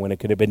will happen when it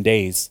could have been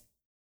days.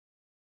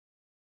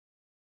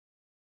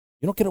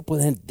 Yo no quiero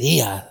poner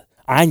días,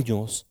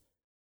 años,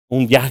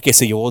 un viaje que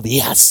se llevó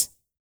días.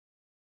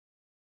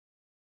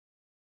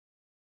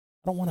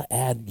 I don't want to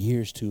add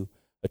years to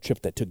a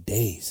trip that took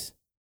days.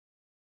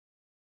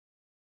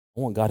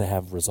 I want God to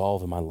have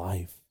resolve in my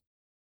life.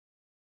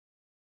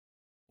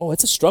 Oh,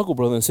 it's a struggle,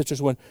 brothers and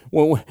sisters. When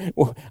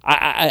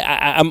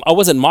I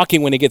wasn't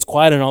mocking when it gets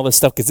quiet and all this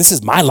stuff, because this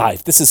is my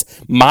life. This is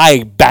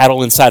my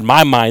battle inside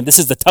my mind. This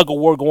is the tug of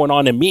war going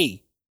on in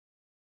me.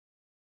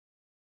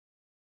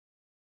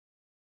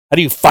 How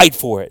do you fight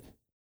for it?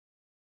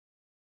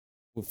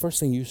 Well,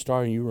 first thing you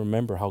start and you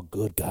remember how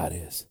good God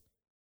is.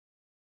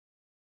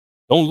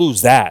 Don't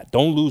lose that.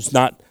 Don't lose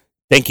not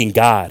thanking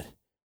God.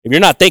 If you're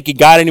not thanking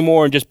God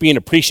anymore and just being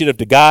appreciative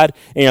to God,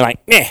 and you're like,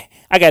 meh,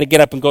 I got to get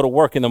up and go to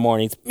work in the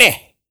mornings, meh.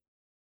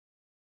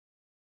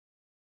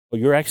 Well,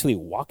 you're actually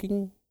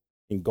walking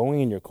and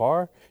going in your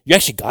car. You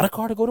actually got a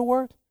car to go to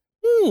work?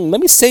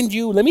 Let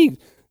me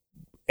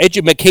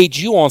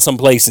educate you on some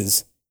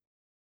places.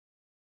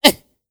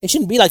 It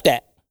shouldn't be like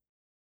that.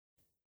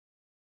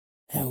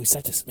 And we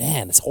start to,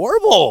 man, it's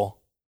horrible.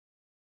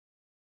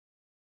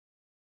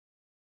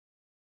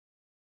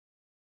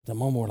 The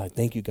moment we're like,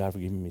 thank you, God, for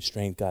giving me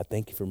strength. God,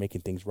 thank you for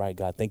making things right.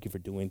 God, thank you for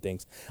doing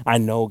things. I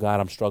know, God,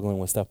 I'm struggling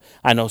with stuff.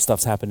 I know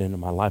stuff's happening in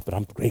my life, but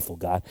I'm grateful,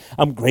 God.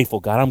 I'm grateful,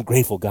 God. I'm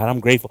grateful, God. I'm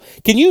grateful.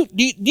 Do you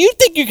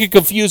think you can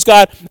confuse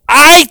God?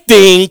 I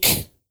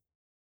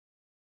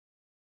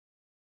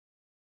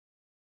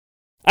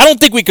don't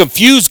think we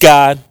confuse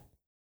God.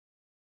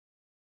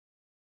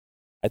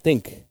 I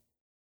think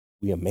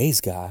we amaze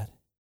God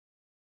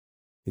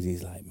because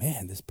he's like,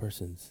 man, this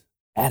person's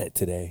at it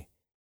today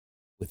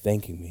with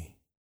thanking me.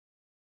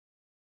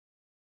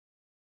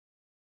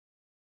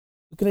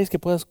 ¿Tú crees que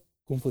puedas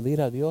confundir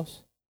a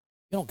Dios?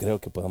 Yo no creo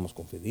que podamos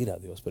confundir a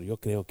Dios, pero yo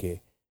creo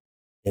que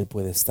Él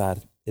puede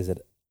estar, is it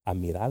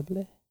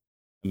admirable?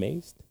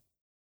 Amazed?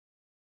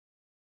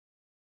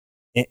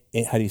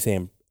 How do you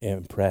say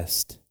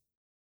impressed?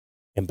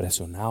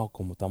 Impresionado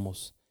como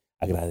estamos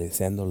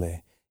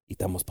agradeciéndole y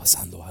estamos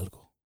pasando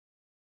algo.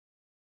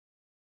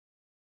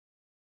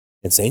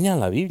 Enseña en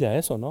la Biblia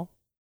eso, ¿no?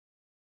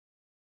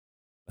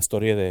 La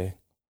historia de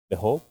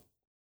Job.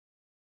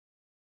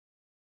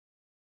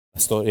 La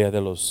historia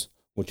de los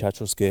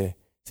muchachos que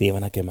se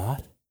iban a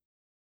quemar.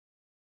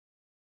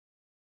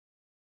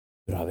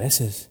 Pero a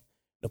veces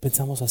no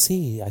pensamos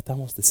así, ahí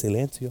estamos de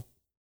silencio.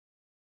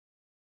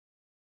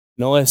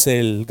 No es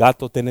el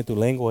gato tiene tu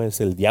lengua,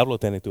 es el diablo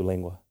tiene tu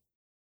lengua.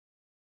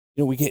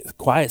 You know, we get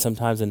quiet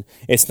sometimes and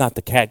it's not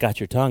the cat got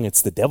your tongue,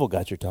 it's the devil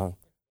got your tongue.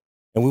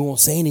 And we won't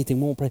say anything.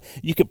 We won't pray.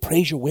 You can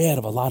praise your way out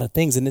of a lot of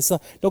things. And it's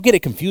not, don't get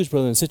it confused,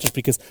 brothers and sisters,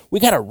 because we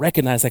got to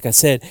recognize, like I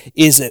said,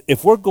 is that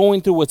if we're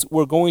going through what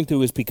we're going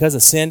through is because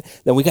of sin,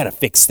 then we got to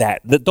fix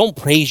that. Don't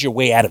praise your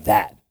way out of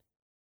that.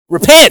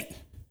 Repent.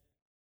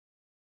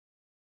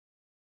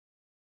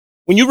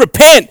 When you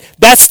repent,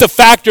 that's the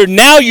factor.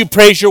 Now you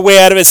praise your way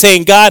out of it,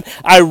 saying, God,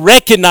 I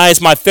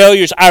recognize my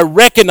failures. I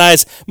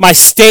recognize my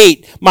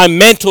state, my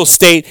mental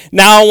state.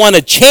 Now I want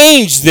to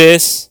change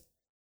this.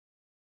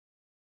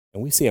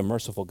 And we see a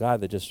merciful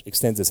God that just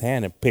extends his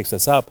hand and picks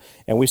us up,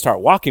 and we start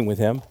walking with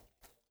him.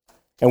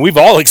 And we've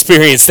all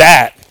experienced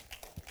that.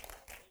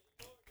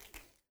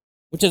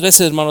 Muchas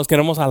veces, hermanos,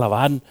 queremos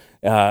alabar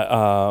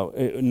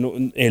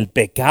el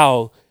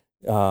pecado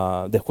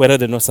de fuera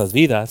de nuestras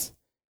vidas,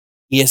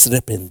 y es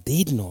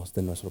arrepentirnos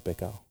de nuestro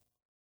pecado.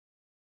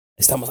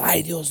 Estamos,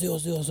 ay, Dios,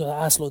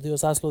 hazlo,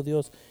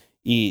 Dios.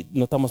 Y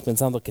no estamos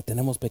pensando que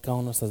tenemos pecado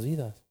en nuestras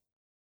vidas.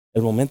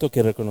 El momento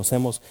que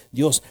reconocemos,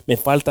 Dios, me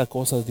falta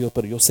cosas, Dios,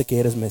 pero yo sé que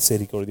eres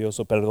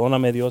misericordioso.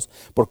 Perdóname, Dios,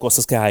 por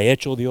cosas que he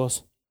hecho,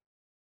 Dios.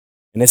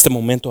 En este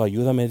momento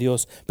ayúdame,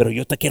 Dios, pero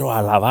yo te quiero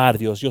alabar,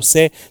 Dios. Yo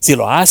sé, si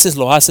lo haces,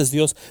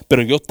 Dios,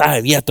 pero yo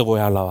todavía te voy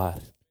a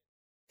alabar.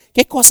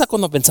 ¿Qué cosa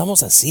cuando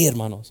pensamos así,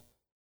 hermanos?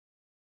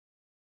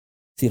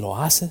 Si lo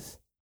haces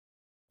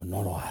o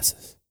no lo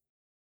haces.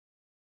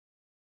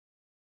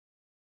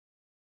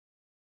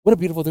 What a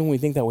beautiful thing when we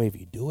think that way, if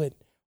you do it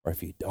or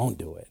if you don't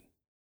do it.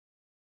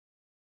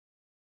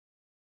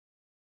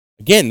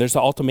 Again, there's the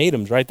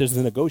ultimatums, right? There's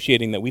the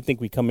negotiating that we think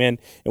we come in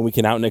and we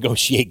can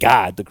out-negotiate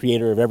God, the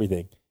creator of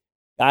everything.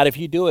 God, if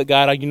you do it,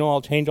 God,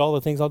 I'll change all the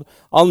things.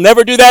 I'll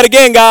never do that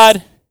again,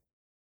 God.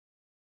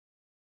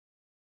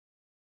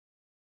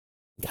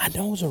 God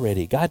knows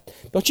already. God,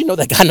 don't you know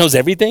that God knows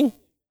everything?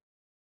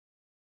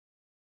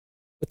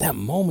 But that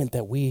moment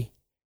that we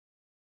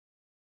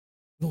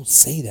don't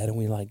say that and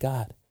we're like,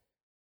 God,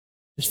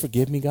 just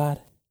forgive me, God.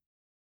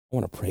 I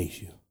want to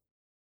praise you.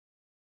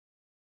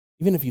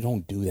 Even if you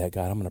don't do that,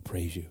 God, I'm going to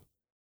praise you.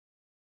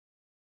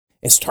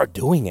 And start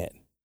doing it.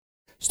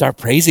 Start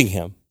praising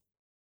him.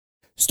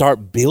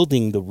 Start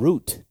building the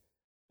root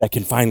that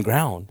can find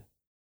ground.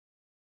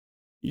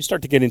 You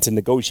start to get into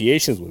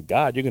negotiations with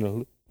God, you're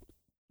going to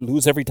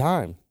lose every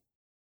time.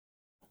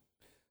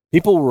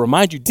 People will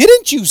remind you,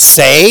 didn't you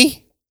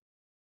say?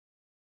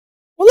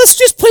 Well, let's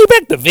just play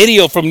back the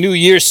video from New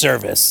Year's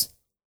service.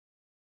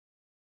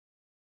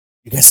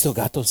 You guys still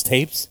got those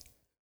tapes?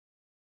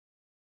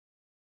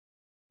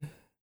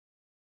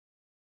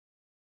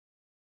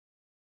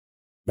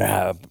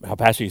 How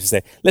Pastor used to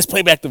say, let's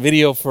play back the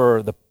video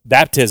for the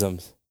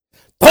baptisms.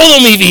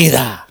 Todo mi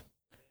vida.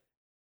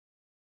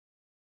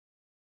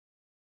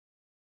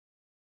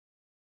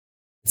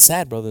 It's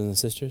sad, brothers and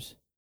sisters.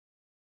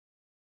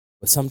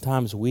 But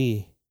sometimes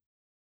we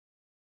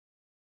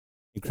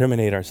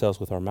incriminate ourselves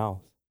with our mouth.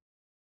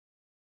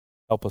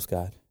 Help us,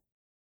 God.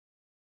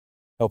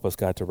 Help us,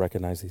 God, to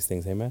recognize these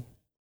things. Amen.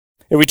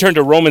 And return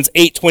to Romans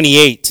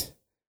 8:28.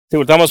 Si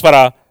voltamos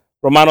para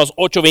Romanos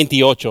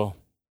 8:28.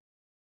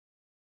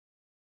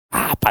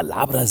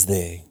 Palabras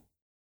de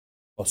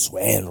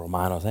Josué en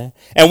Romanos.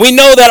 And we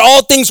know that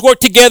all things work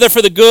together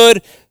for the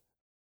good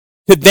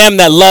to them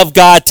that love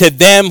God, to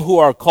them who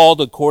are called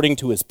according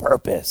to his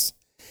purpose.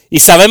 Y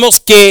sabemos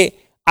que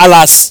a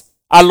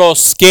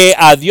los que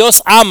a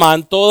Dios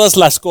aman, todas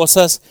las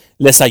cosas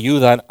les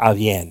ayudan a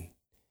bien.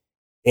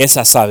 Es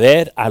a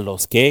saber, a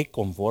los que,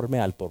 conforme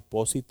al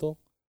propósito,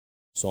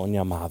 son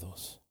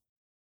llamados.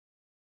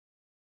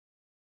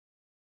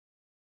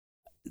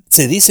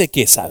 Se dice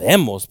que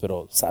sabemos,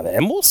 pero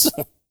 ¿sabemos?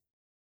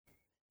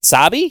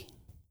 ¿Sabe?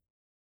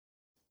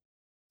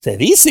 Se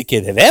dice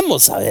que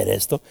debemos saber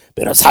esto,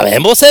 pero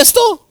 ¿sabemos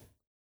esto?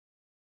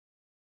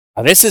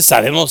 A veces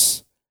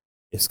sabemos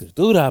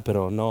escritura,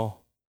 pero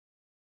no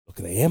lo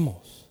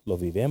creemos, lo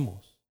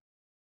vivemos.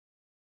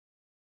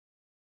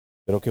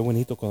 Pero qué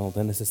bonito cuando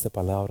tienes esta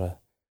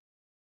palabra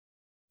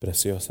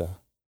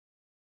preciosa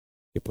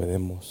que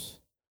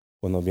podemos,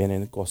 cuando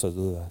vienen cosas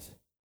dudas,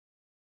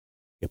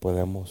 que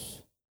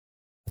podemos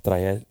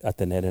atraer a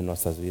tener en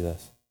nuestras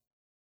vidas.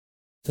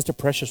 Such a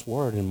precious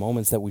word in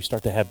moments that we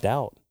start to have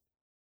doubt.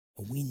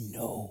 And we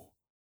know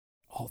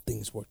all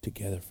things work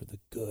together for the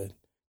good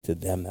to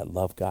them that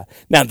love God.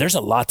 Now, there's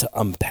a lot to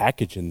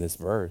unpackage in this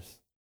verse.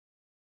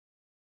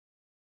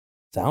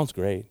 Sounds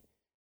great,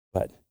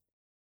 but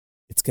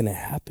it's going to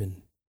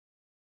happen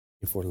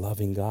if we're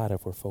loving God,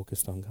 if we're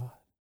focused on God.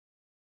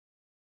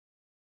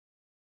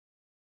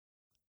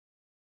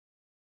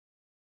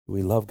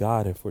 We love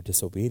God if we're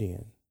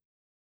disobedient.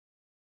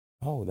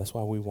 Oh, that's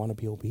why we want to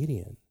be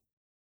obedient.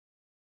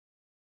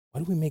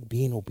 Why do we make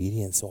being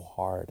obedient so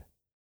hard?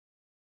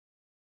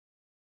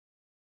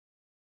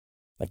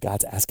 Like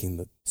God's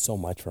asking so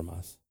much from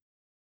us.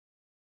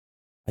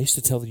 I used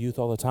to tell the youth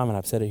all the time, and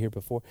I've said it here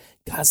before,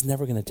 God's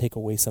never going to take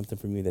away something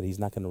from you that he's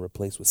not going to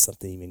replace with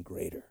something even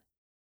greater.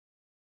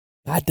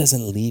 God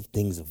doesn't leave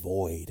things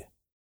void.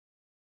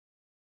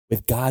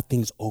 With God,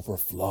 things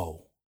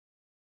overflow.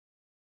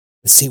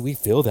 See, we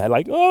feel that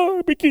like,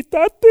 oh, me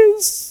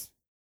quitaste.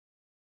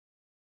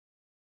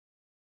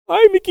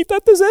 Ay, me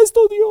quitaste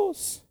esto,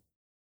 Dios.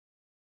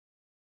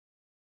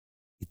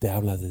 Y te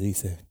habla, te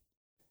dice,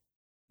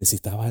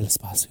 necesitaba el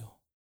espacio.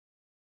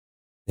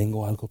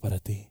 Tengo algo para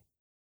ti.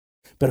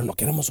 Pero no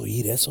queremos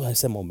oír eso a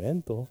ese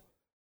momento.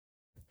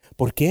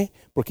 ¿Por qué?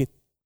 Porque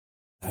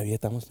todavía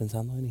estamos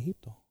pensando en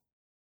Egipto.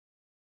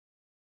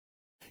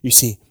 You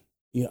see,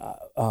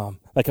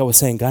 like I was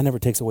saying, God never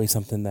takes away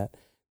something that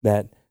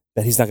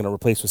he's not going to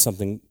replace with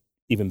something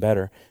even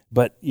better.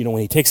 But, when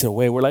he takes it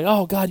away, we're like,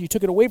 oh, God, you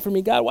took it away from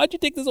me, God. Why'd you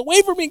take this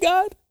away from me,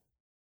 God?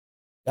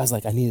 God's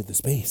like, I needed the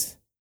space.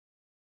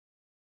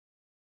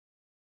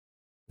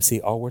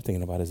 See, all we're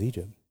thinking about is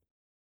Egypt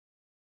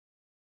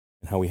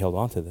and how we held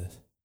on to this.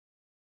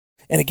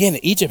 And again,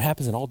 Egypt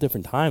happens in all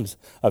different times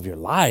of your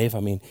life. I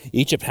mean,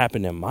 Egypt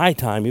happened in my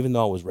time, even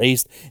though I was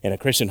raised in a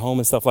Christian home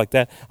and stuff like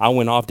that. I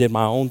went off, did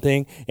my own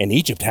thing, and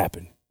Egypt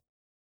happened.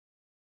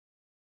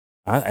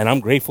 And I'm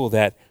grateful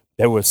that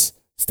there was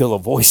still a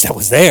voice that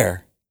was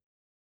there.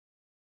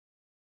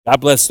 God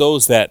bless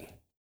those that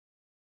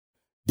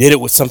did it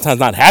with sometimes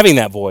not having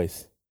that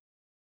voice.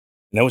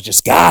 And that was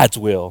just God's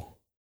will.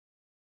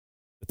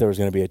 But there was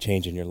going to be a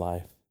change in your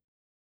life.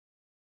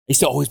 I used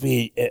to always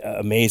be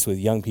amazed with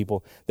young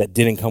people that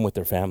didn't come with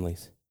their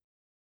families.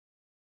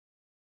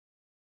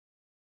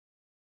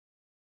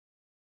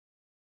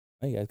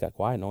 Oh, you guys got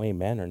quiet, no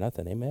amen or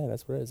nothing. Amen.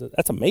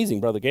 That's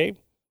amazing, Brother Gabe.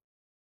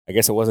 I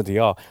guess it wasn't to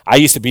y'all. I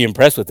used to be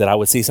impressed with it. I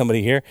would see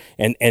somebody here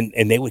and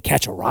they would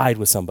catch a ride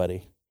with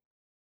somebody.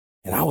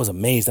 And I was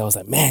amazed. I was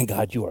like, man,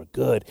 God, you are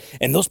good.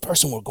 And those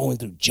person were going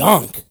through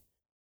junk.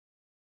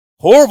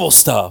 horrible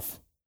stuff.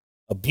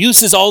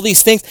 Abuses, all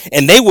these things.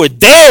 And they were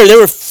there. They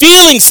were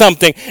feeling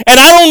something. And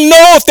I don't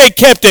know if they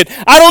kept it.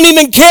 I don't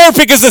even care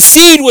because the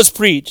seed was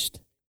preached.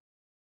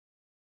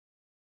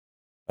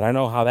 But I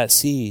know how that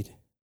seed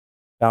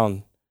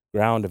found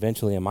ground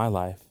eventually in my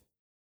life.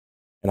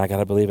 And I got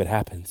to believe it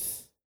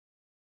happens.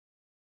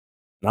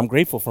 And I'm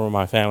grateful for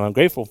my family. I'm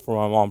grateful for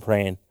my mom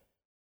praying.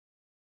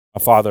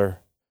 My father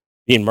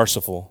being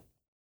merciful.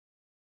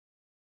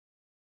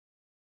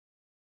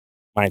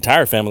 My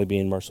entire family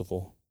being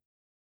merciful.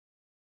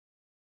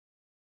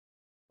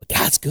 But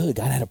God's good.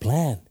 God had a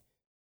plan.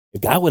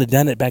 If God would have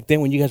done it back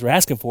then when you guys were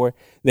asking for it,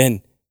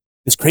 then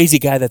this crazy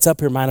guy that's up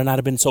here might have not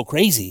have been so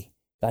crazy.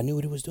 God knew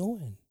what he was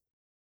doing.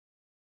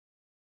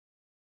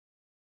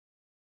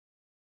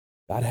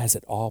 God has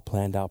it all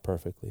planned out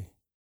perfectly.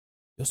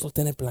 Dios lo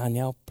tiene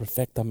planeado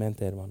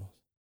perfectamente, hermanos.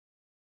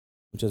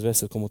 Muchas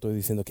veces, como estoy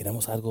diciendo,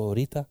 queremos algo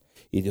ahorita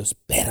y Dios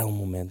espera un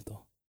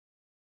momento.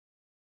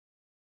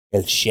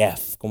 El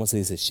chef, ¿cómo se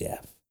dice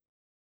chef?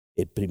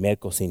 El primer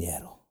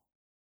cocinero.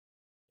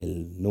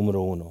 El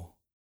número 1.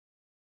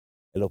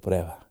 Él lo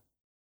prueba.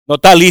 No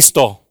está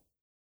listo.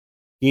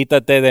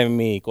 Quítate de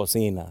mi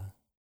cocina.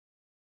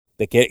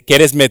 ¿Te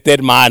quieres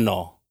meter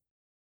mano?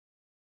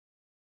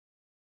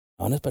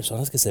 Hay unas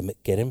personas que se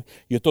quieren.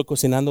 Yo estoy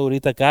cocinando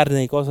ahorita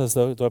carne y cosas,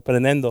 estoy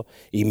aprendiendo.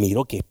 Y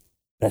miro que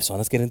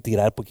personas quieren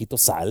tirar un poquito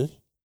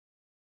sal.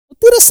 No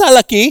tiras sal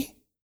aquí.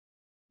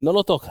 No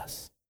lo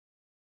tocas.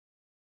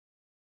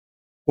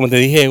 Como te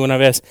dije una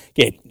vez,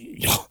 que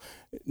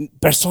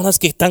personas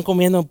que están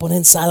comiendo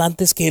ponen sal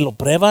antes que lo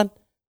prueban.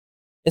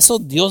 Eso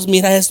Dios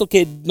mira esto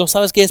que no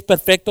sabes que es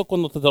perfecto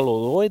cuando te lo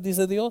doy,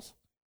 dice Dios.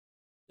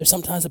 There's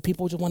sometimes that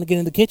people just want to get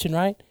in the kitchen,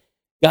 right?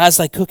 God's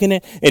like cooking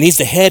it, and he's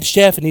the head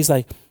chef, and he's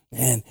like,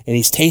 man, and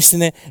he's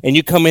tasting it, and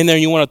you come in there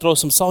and you want to throw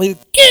some salt. He's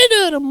like, get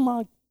out of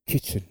my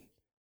kitchen.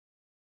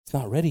 It's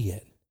not ready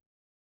yet.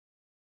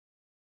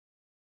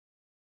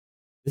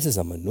 This is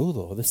a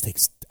menudo. This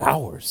takes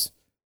hours.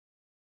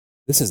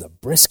 This is a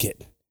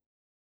brisket.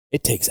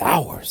 It takes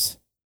hours.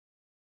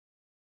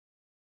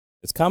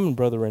 It's coming,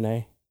 Brother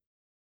Renee.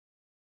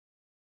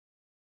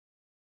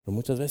 Pero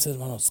muchas veces,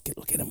 hermanos, que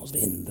lo queremos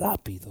bien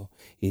rápido.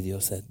 Y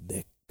Dios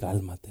dice,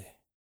 cálmate.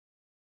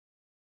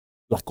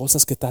 Las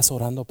cosas que estás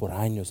orando por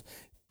años,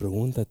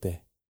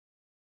 pregúntate,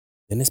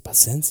 ¿tienes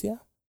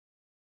paciencia?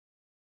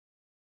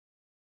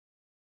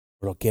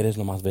 ¿O lo quieres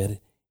nomás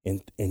ver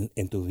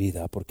en tu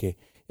vida? Porque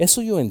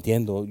eso yo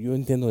entiendo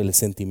el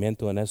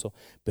sentimiento en eso,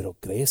 pero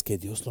 ¿crees que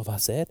Dios lo va a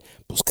hacer?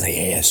 Pues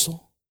cree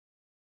eso.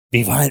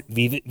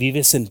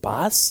 ¿Vives en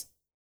paz?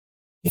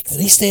 Qué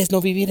triste es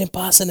no vivir en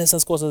paz en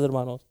esas cosas,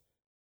 hermanos.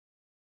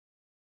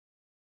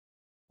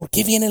 ¿Por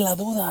qué viene la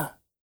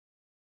duda?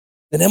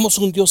 Tenemos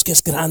un Dios que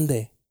es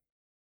grande.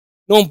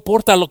 No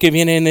importa lo que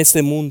viene en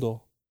este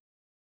mundo.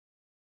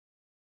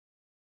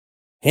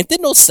 Gente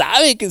no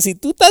sabe que si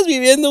tú estás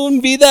viviendo una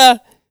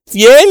vida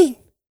fiel,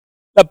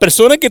 la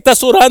persona que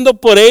estás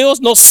orando por ellos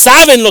no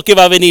saben lo que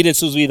va a venir en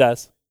sus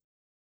vidas.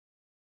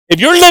 If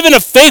you're living a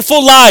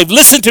faithful life,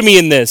 listen to me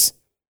in this,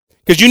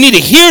 because you need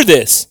to hear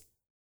this.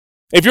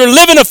 If you're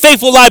living a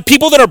faithful life,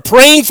 people that are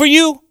praying for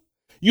you,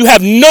 you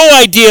have no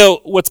idea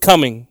what's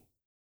coming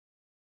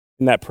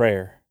in that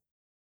prayer.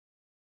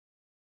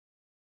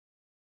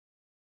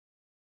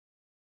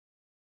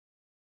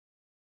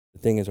 The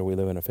thing is, are we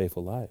living a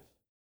faithful life?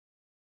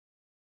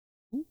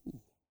 Ooh.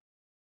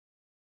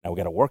 Now we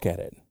got to work at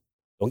it.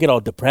 Don't get all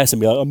depressed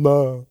and be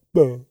like,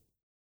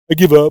 I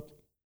give up.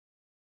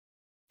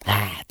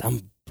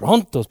 Tan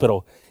prontos,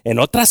 pero en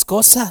otras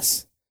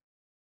cosas.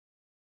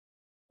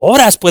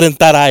 Horas pueden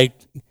estar ahí.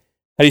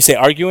 How do you say,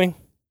 arguing?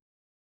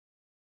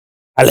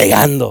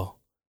 Alegando.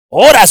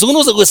 Horas,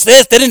 unos de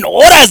ustedes tienen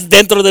horas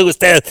dentro de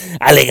ustedes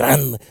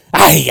alegrando.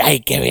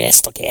 Ay, que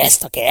esto, que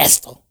esto, que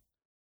esto.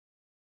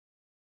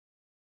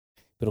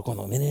 Pero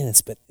cuando vienen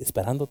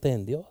esperándote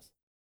en Dios,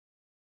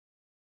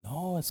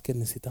 no, es que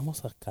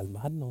necesitamos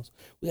calmarnos.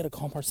 We got to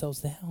calm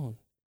ourselves down.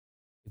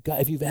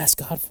 If you've asked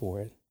God for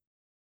it.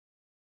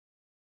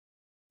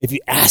 If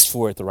you ask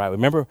for it the right way.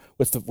 Remember,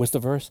 what's the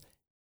verse?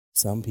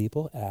 Some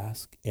people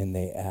ask and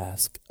they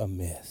ask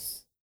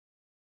amiss.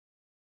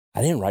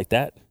 I didn't write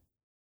that.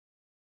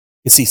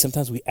 You see,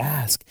 sometimes we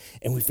ask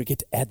and we forget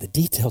to add the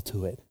detail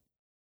to it.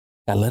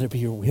 God, let it be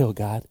your will,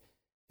 God.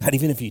 God,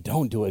 even if you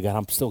don't do it, God,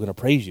 I'm still going to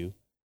praise you.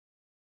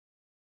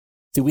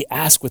 See, we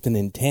ask with an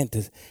intent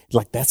to,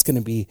 like, that's going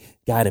to be,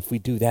 God, if we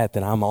do that,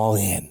 then I'm all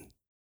in.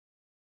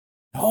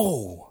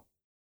 No.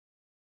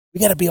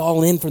 We got to be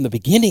all in from the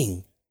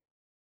beginning.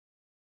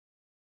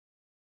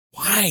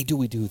 Why do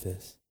we do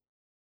this?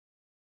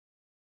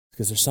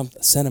 Because there's some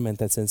sentiment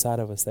that's inside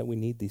of us that we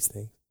need these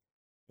things.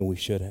 And we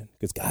shouldn't,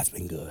 because God's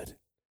been good.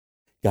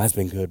 God's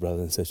been good,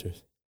 brothers and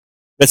sisters.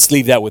 Let's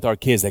leave that with our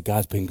kids, that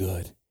God's been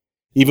good.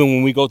 Even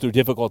when we go through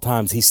difficult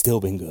times, He's still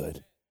been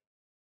good.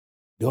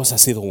 Dios ha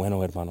sido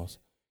bueno, hermanos.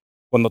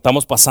 Cuando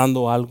estamos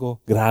pasando algo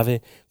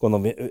grave,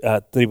 cuando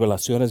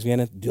tribulaciones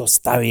vienen,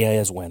 Dios todavía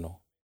es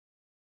bueno.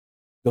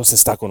 Dios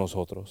está con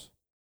nosotros.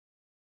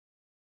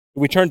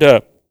 We turn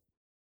to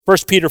 1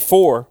 Peter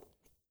 4.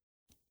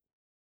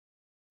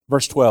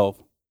 Verse 12.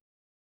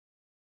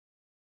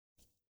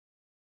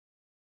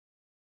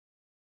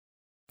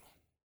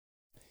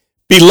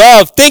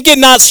 Beloved, think it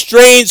not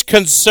strange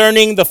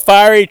concerning the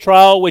fiery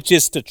trial which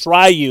is to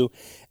try you,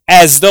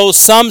 as though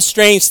some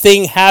strange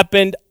thing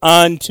happened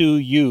unto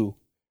you.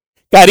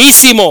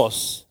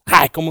 Carísimos.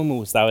 Ay, cómo me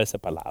gustaba esa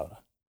palabra.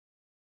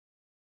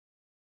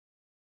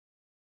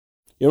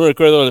 Yo me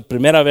recuerdo la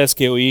primera vez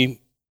que oí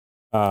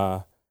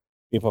a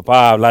mi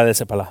papá hablar de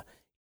esa palabra.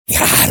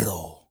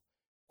 Caro.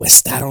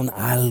 Cuestaron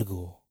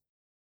algo.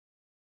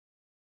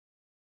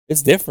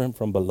 It's different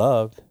from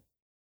beloved.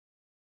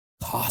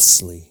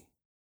 Costly.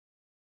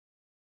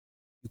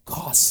 You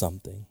cost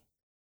something.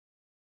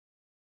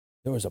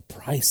 There was a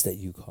price that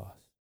you cost.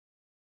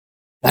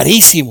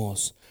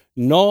 Carísimos,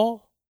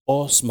 no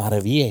os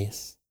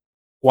maravilléis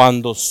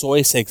cuando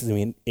sois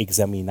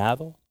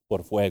examinado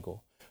por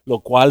fuego, lo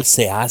cual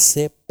se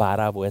hace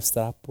para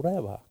vuestra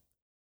prueba,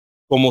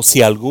 como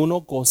si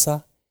alguna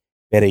cosa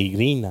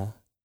peregrina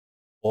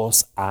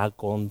os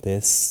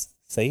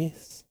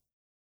acontecéis.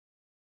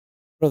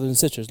 Brothers and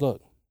sisters,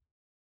 look,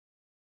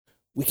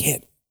 we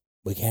can't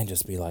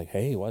just be like,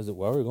 hey, why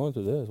are we going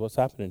through this? What's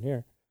happening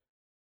here?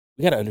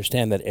 We got to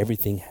understand that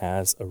everything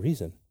has a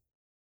reason.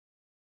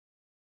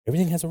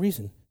 Everything has a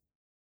reason.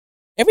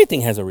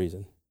 Everything has a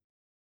reason.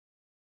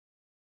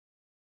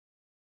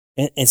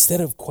 And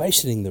instead of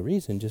questioning the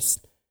reason,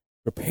 just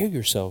prepare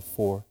yourself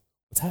for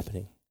what's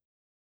happening.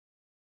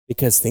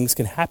 Because things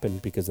can happen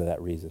because of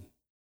that reason.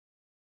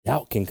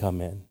 Doubt can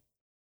come in.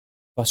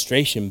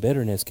 Frustration,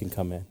 bitterness can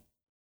come in.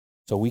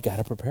 So we got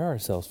to prepare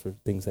ourselves for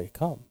things that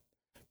come.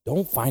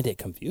 Don't find it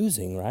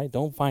confusing, right?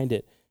 Don't find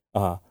it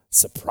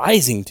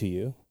surprising to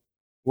you.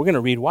 We're going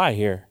to read why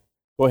here.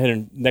 Go ahead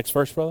and next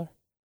verse, brother.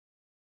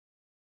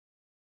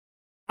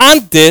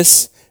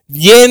 Antes,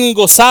 bien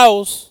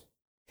gozaos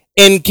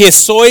en que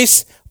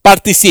sois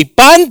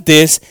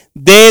participantes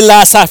de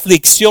las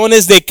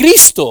aflicciones de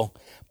Cristo,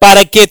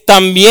 para que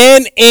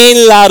también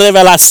en la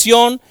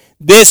revelación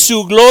de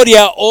su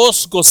gloria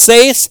os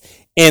gocéis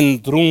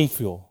en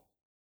triunfo.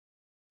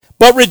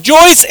 But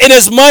rejoice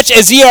inasmuch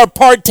as ye are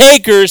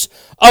partakers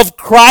of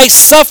Christ's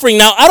suffering.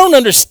 Now, I don't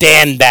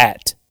understand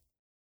that.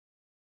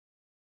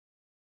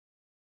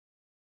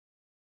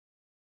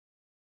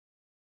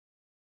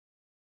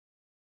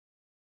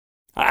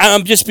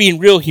 I'm just being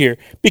real here.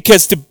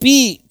 Because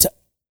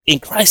in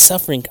Christ's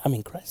suffering,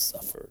 Christ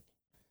suffered.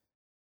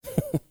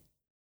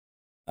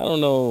 I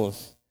don't know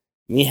if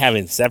me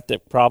having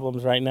septic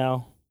problems right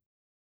now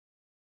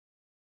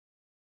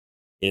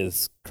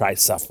is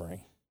Christ suffering.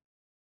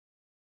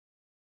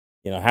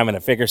 Having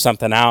to figure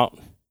something out,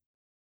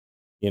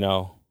 in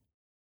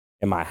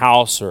my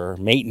house or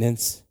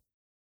maintenance,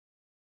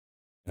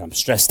 and I'm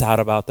stressed out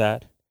about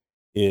that,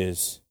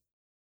 is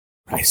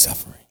Christ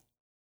suffering.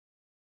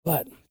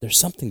 But there's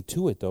something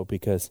to it, though,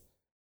 because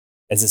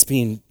as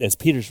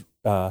Peter's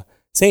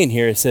saying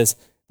here, it says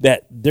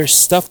that there's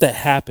stuff that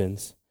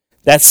happens.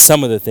 That's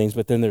some of the things,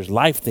 but then there's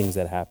life things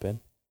that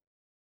happen.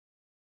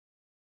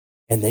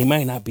 And they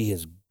might not be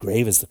as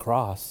grave as the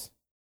cross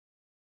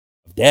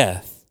of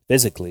death.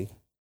 Physically.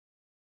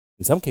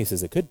 In some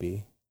cases, it could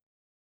be.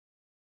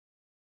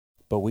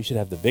 But we should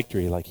have the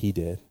victory like he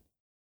did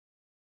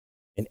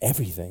in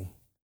everything.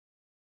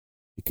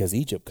 Because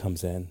Egypt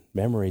comes in,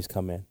 memories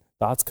come in,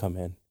 thoughts come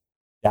in,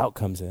 doubt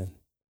comes in,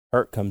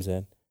 hurt comes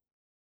in.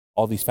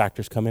 All these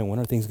factors come in. When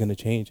are things going to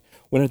change?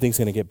 When are things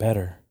going to get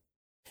better?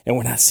 And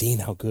we're not seeing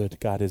how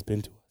good God has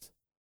been to us.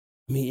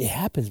 It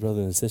happens,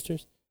 brothers and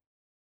sisters.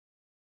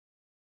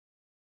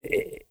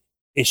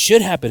 It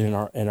should happen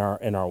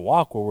in our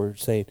walk where we're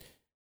saying,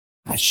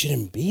 I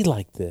shouldn't be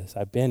like this.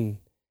 I've been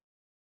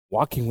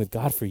walking with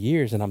God for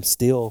years and I'm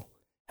still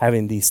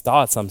having these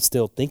thoughts. I'm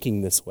still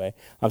thinking this way.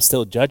 I'm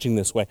still judging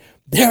this way.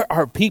 There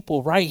are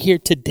people right here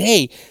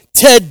today,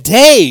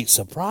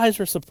 surprise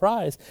or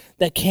surprise,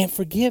 that can't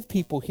forgive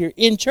people here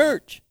in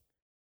church.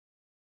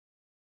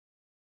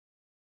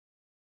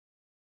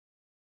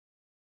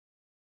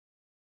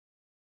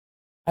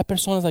 Hay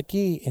personas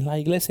aquí en la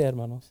iglesia,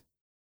 hermanos,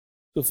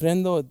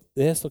 sufriendo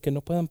de esto que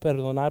no pueden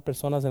perdonar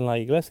personas en la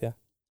iglesia.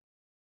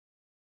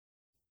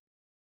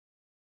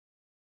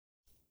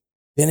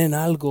 Tienen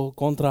algo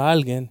contra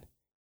alguien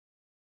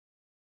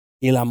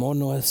y el amor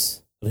no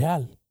es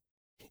real.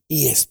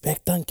 Y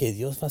expectan que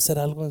Dios va a hacer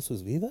algo en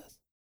sus vidas.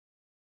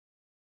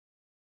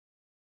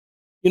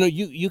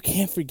 You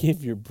can't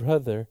forgive your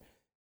brother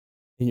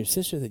and your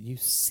sister that you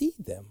see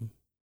them.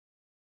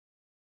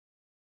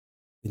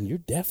 Then you're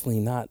definitely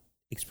not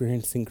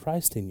experiencing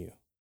Christ in you.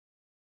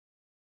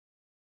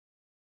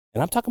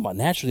 And I'm talking about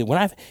naturally.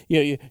 When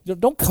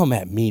don't come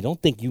at me.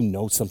 Don't think you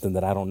know something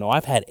that I don't know.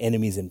 I've had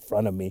enemies in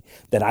front of me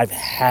that I've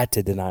had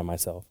to deny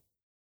myself.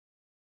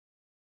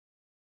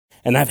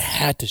 And I've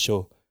had to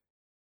show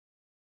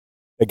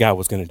that God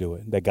was going to do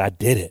it, that God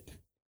did it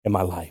in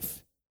my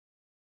life.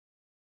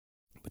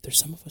 But there's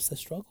some of us that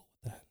struggle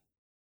with that.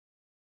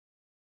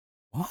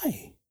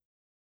 Why?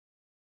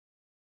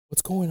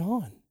 What's going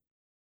on?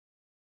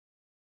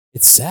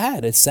 It's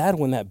sad. It's sad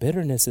when that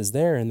bitterness is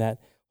there and that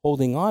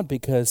holding on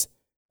because,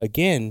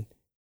 again,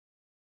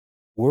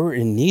 We're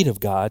in need of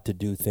God to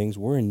do things.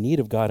 We're in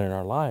need of God in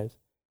our lives.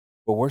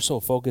 But we're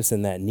so focused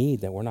in that need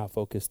that we're not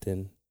focused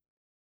in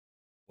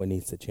what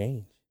needs to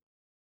change.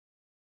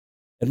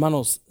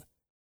 Hermanos,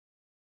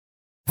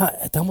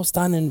 estamos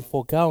tan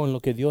enfocados en lo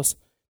que Dios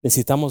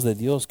necesitamos de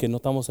Dios que no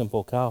estamos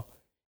enfocados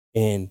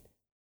en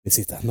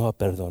necesitando a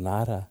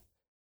perdonar a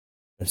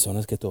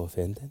personas que te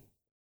ofenden.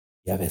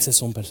 Y a veces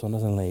son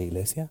personas en la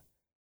iglesia,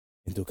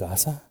 en tu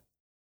casa.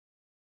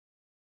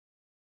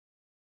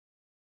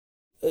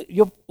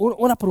 Yo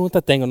una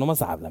pregunta tengo,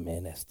 nomás háblame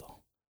en esto.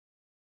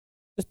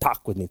 Just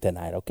talk with me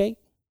tonight, okay?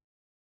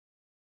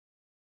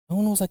 Hay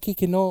unos aquí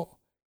que no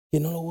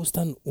le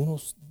gustan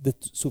unos de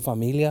su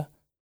familia.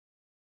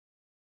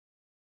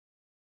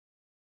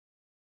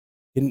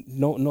 Que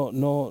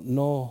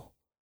no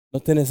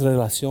tienes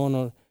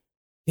relación.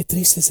 Qué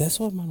triste es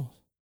eso, hermanos.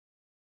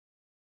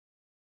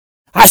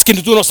 Es que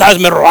tú no sabes,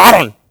 me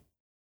robaron.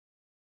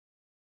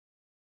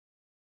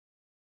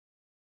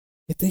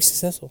 Qué triste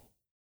es eso.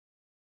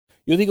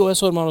 Yo digo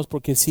eso, hermanos,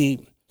 porque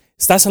si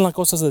estás en las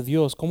cosas de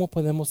Dios, ¿cómo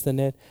podemos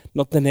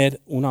no tener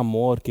un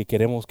amor que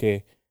queremos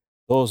que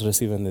todos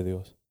reciban de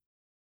Dios?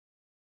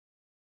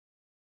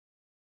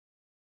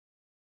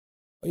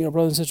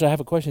 Brother and sister, I have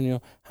a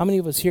question. How many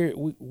of us here,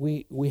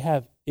 we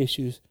have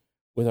issues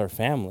with our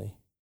family?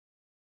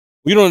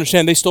 We don't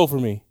understand. They stole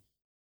from me.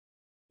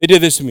 They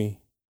did this to me.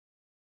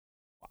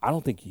 I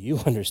don't think you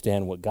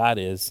understand what God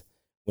is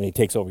when he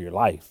takes over your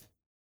life.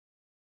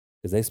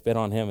 Because they spit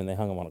on him and they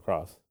hung him on a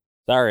cross.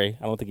 Sorry,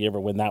 I don't think you ever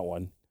win that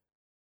one.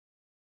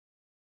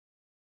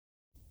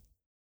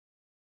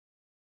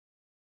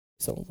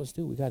 Some of us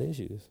do. We got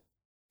issues.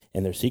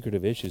 And they're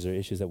secretive issues. They're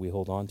issues that we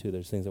hold on to.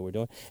 There's things that we're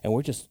doing. And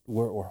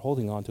we're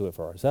holding on to it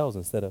for ourselves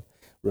instead of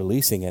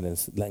releasing it and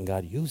letting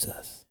God use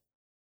us.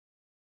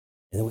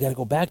 And then we got to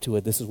go back to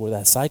it. This is where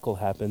that cycle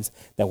happens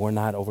that we're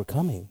not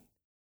overcoming.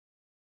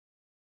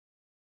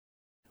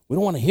 We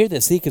don't want to hear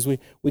this, see, because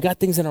we got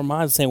things in our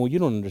minds saying, well, you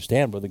don't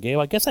understand, Brother Gabe.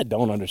 I guess I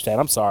don't understand.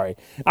 I'm sorry.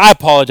 I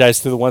apologize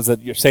to the ones that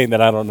you're saying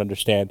that I don't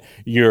understand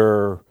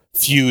your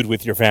feud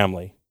with your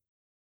family.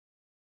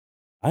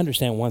 I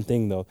understand one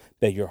thing, though,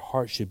 that your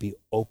heart should be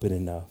open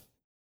enough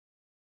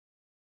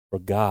for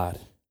God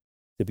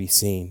to be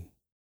seen,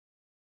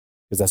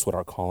 because that's what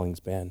our calling's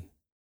been,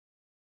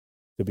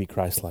 to be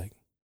Christ-like.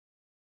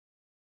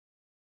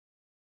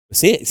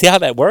 See how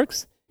that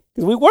works?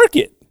 Because we work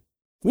it.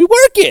 We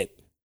work it.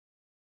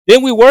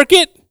 Then we work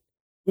it.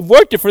 We've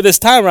worked it for this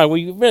time, right?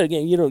 You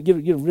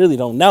really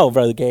don't know,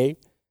 Brother Gabe.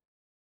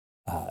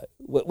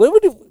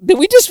 Did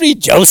we just read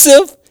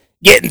Joseph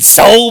getting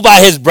sold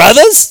by his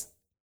brothers?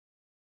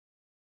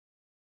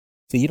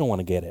 See, you don't want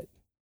to get it.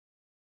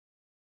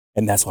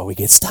 And that's why we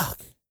get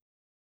stuck.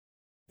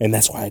 And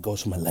that's why it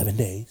goes from 11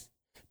 days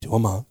to a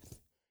month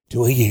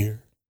to a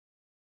year.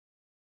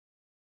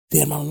 Sí,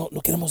 hermano,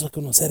 no queremos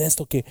reconocer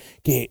esto, que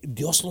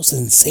Dios nos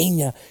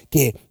enseña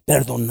que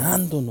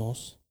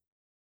perdonándonos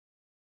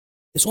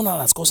es una de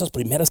las cosas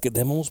primeras que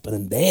debemos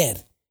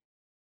aprender.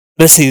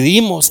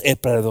 Recibimos el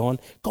perdón.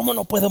 ¿Cómo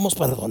no podemos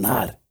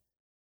perdonar?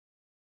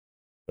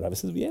 Pero a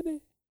veces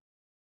viene.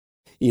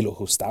 Y lo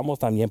ajustamos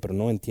también, pero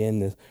no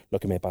entiendes lo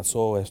que me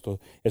pasó, esto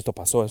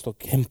pasó, esto.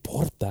 ¿Qué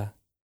importa?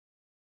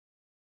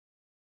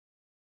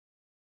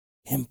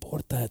 ¿Qué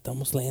importa?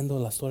 Estamos leyendo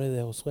la historia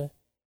de Josué.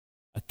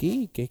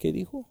 Aquí, ¿qué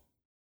dijo?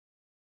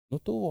 No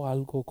tuvo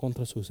algo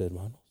contra sus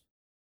hermanos.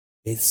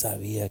 Él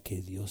sabía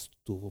que Dios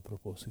tuvo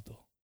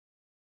propósito.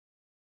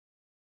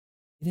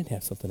 He didn't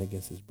have something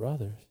against his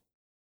brothers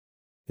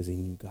because he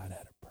knew God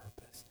had a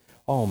purpose.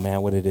 Oh,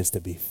 man, what it is to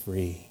be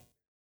free.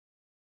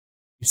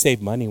 You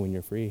save money when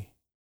you're free.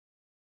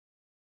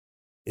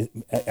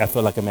 I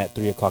feel like I'm at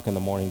 3 o'clock in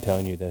the morning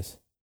telling you this.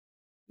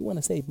 You want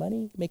to save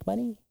money? Make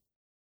money?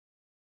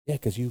 Yeah,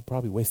 because you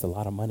probably waste a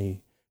lot of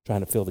money trying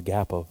to fill the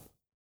gap of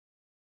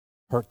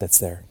hurt that's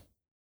there.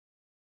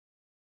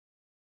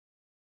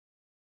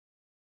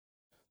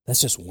 That's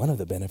just one of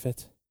the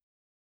benefits.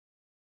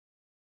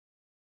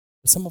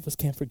 But some of us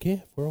can't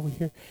forgive. We're over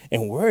here,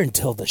 and we're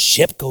until the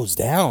ship goes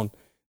down,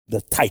 the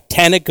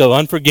Titanic of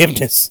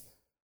unforgiveness.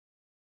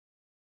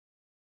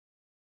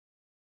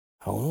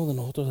 A uno de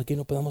nosotros aquí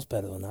no podemos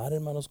perdonar,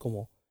 hermanos,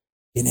 como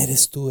 ¿quién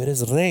eres tú?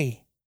 Eres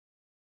rey,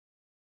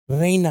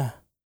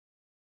 reina.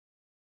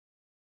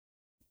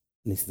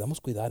 Necesitamos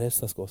cuidar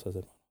estas cosas,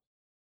 hermano.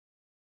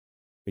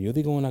 Pero yo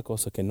digo una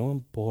cosa, que no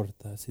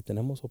importa si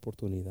tenemos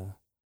oportunidad,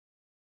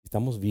 si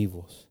estamos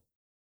vivos.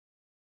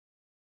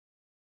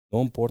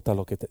 No importa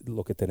lo que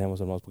tenemos,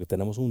 hermanos, porque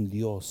tenemos un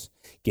Dios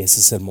que ese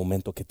es el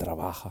momento que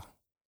trabaja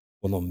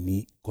cuando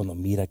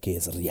mira que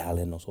es real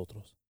en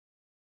nosotros.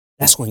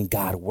 That's when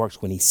God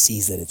works, when he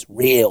sees that it's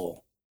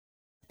real.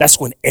 That's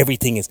when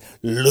everything is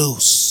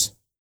loose.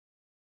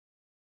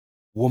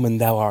 Woman,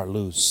 Thou Art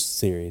Loose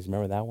series.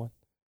 Remember that one?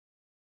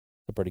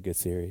 It's a pretty good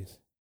series.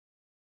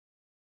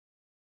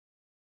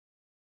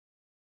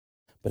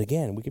 But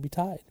again, we could be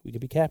tied. We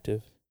could be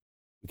captive.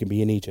 We can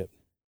be in Egypt.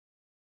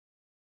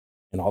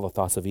 And all the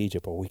thoughts of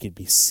Egypt, or we could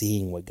be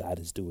seeing what God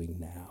is doing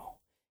now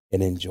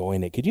and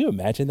enjoying it. Could you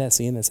imagine that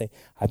scene and say,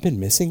 I've been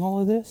missing all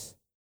of this?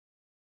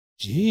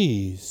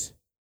 Jeez,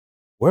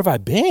 where have I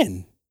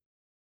been?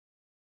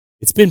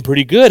 It's been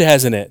pretty good,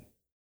 hasn't it?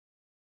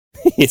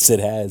 Yes, it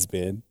has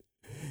been.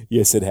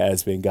 Yes, it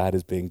has been. God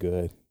has been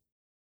good.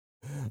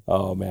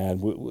 Oh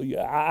man,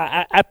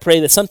 I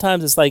pray that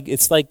sometimes it's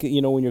like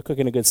when you're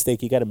cooking a good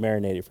steak, you got to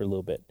marinate it for a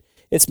little bit.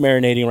 It's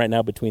marinating right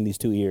now between these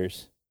two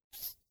ears.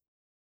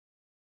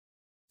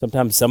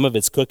 Sometimes some of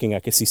it's cooking. I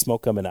can see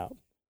smoke coming out.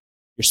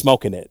 You're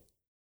smoking it,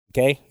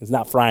 okay? It's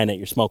not frying it.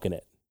 You're smoking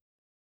it.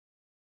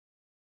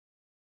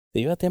 Te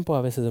lleva tiempo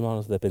a veces,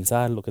 hermanos, de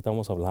pensar lo que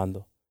estamos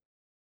hablando.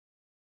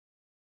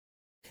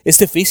 Es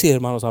difícil,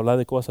 hermanos, hablar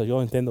de cosas. Yo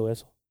entiendo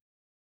eso.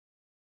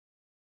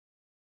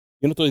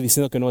 Yo no estoy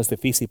diciendo que no es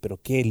difícil, pero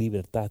qué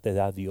libertad te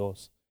da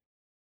Dios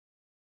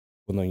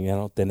cuando ya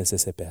no tienes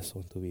ese peso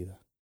en tu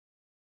vida,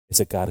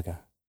 esa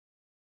carga.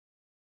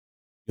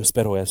 Yo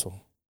espero eso.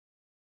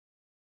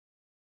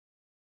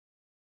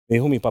 Me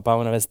dijo mi papá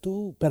una vez,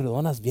 tú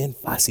perdonas bien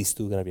fácil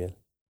tú, Gabriel.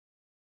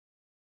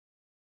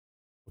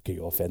 Porque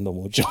yo ofendo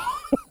mucho.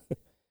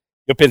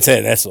 Yo pensé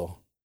en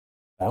eso.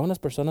 Hay unas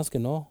personas que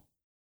no.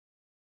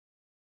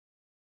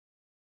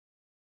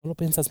 No lo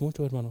piensas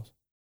mucho, hermanos.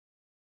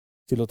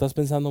 Si lo estás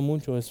pensando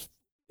mucho, es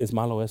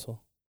malo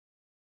eso.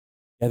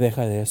 Ya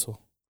deja de eso.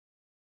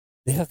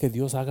 Deja que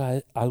Dios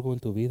haga algo en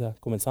tu vida,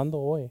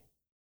 comenzando hoy.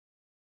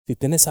 Si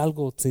tienes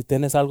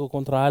algo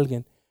contra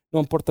alguien,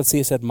 no importa si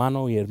es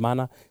hermano y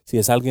hermana, si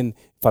es alguien,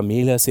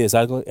 familia, si es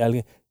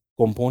alguien,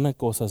 compone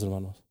cosas,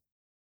 hermanos.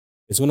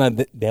 Es una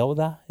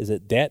deuda, es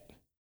it debt,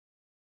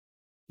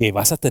 que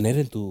vas a tener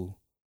en tu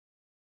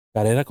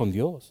carrera con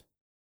Dios.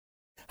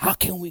 How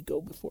can we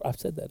go before? I've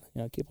said that.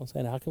 I keep on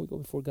saying, how can we go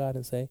before God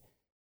and say,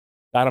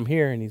 God, I'm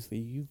here, and He's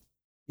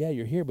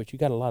you're here, but you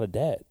got a lot of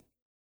debt.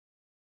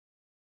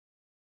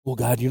 Well,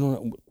 God, you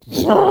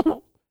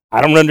don't. I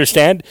don't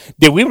understand.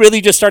 Did we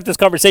really just start this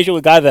conversation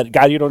with God that,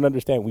 God, you don't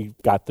understand? We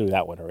got through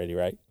that one already,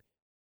 right?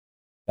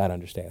 God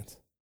understands.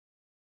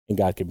 And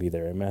God can be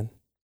there, amen?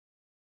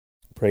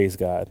 Praise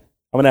God.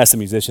 I'm going to ask the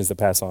musicians to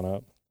pass on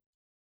up.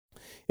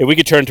 If we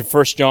could turn to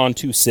 1 John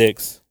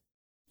 2:6.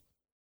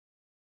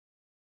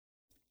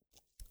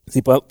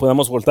 Si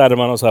podemos voltar,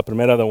 hermanos, a la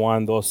primera de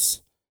Juan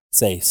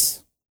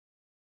 2:6.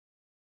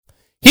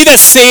 He that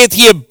saith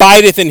he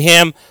abideth in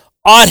him,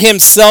 ought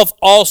himself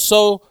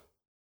also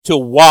to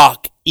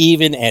walk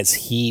even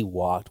as he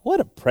walked. What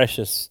a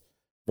precious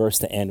verse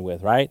to end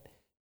with, right?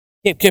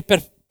 Qué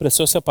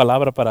preciosa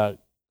palabra para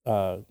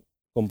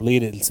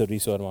cumplir el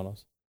servicio,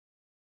 hermanos.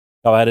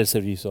 Acabar el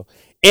servicio.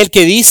 El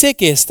que dice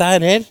que está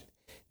en él,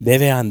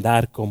 debe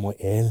andar como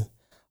él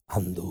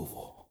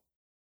anduvo.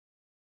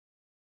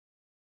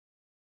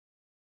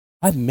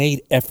 I've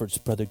made efforts,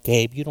 Brother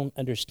Gabe. You don't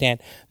understand.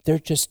 They're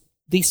just,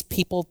 these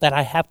people that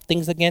I have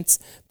things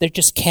against, they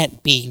just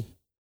can't be.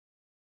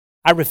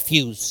 I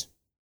refuse.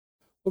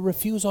 But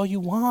refuse all you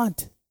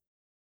want.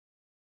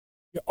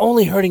 You're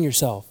only hurting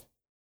yourself.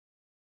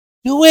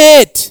 Do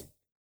it.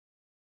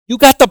 You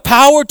got the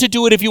power to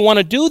do it if you want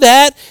to do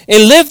that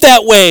and live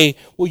that way.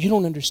 Well, you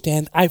don't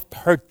understand. I've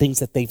heard things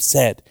that they've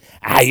said.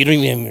 You don't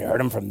even heard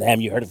them from them.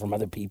 You heard it from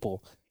other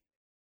people.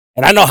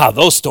 And I know how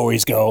those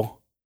stories go.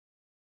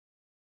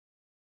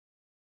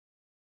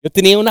 Yo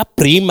tenía una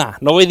prima,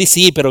 no voy a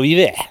decir, pero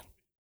vive.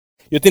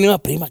 Yo tenía una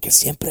prima que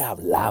siempre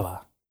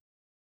hablaba.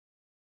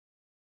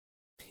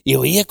 Y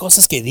oía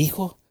cosas que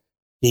dijo,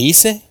 que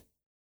hice.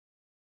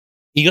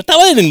 Y yo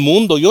estaba en el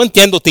mundo, yo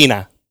entiendo,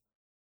 Tina.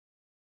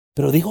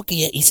 Pero dijo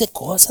que hice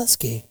cosas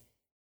que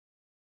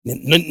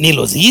ni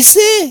los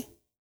hice.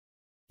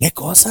 ¿Qué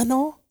cosa,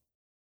 no?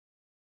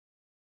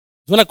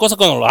 Es una cosa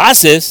cuando lo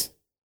haces,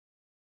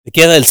 te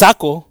queda el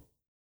saco.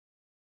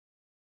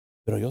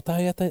 Pero yo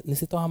todavía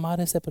necesito amar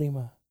a esa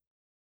prima.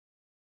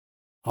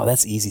 Oh,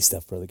 that's easy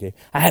stuff, Brother Gabe.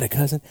 I had a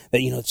cousin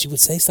that, she would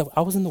say stuff. I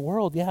was in the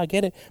world. Yeah, I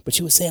get it. But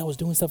she would say I was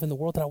doing stuff in the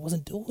world that I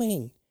wasn't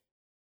doing.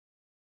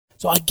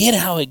 So I get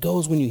how it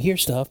goes when you hear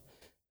stuff.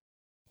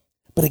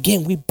 But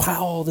again, we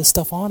pile all this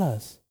stuff on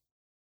us.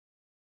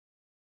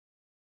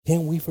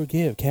 Can we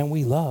forgive? Can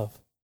we love?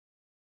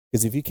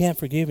 Because if you can't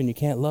forgive and you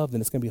can't love,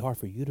 then it's going to be hard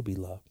for you to be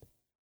loved.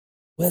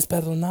 Puedes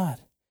perdonar.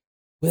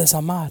 Puedes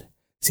amar.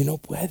 Si no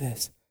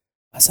puedes,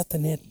 vas a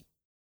tener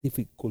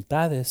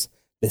dificultades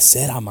de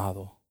ser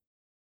amado.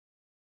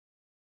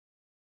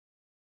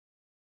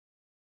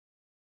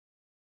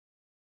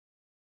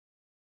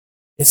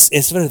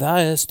 Es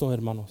verdad esto,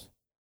 hermanos.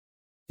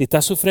 Si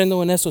estás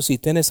sufriendo en eso, si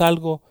tienes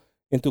algo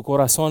en tu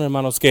corazón,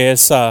 hermanos, que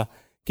es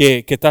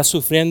que estás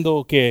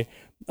sufriendo, que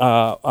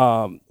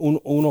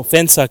una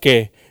ofensa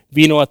que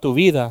vino a tu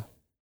vida,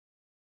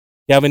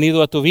 que ha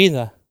venido a tu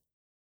vida,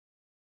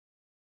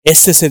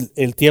 este es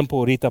el tiempo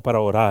ahorita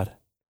para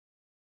orar.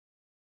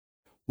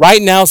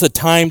 Right now is the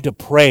time to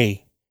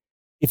pray.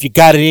 If you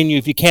got it in you,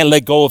 if you can't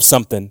let go of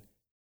something.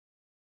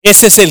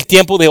 Este es el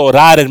tiempo de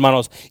orar,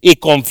 hermanos, y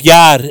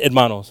confiar,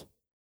 hermanos.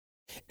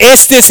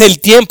 Este es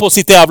el tiempo,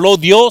 si te habló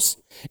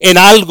Dios en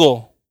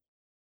algo.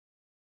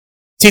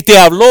 Si te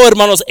habló,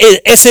 hermanos,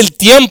 es el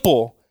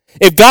tiempo.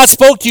 If God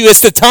spoke to you,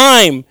 it's the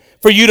time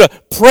for you to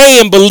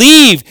pray and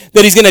believe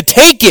that He's going to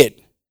take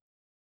it.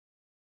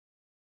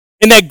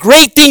 And that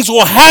great things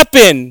will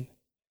happen.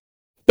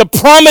 The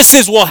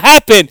promises will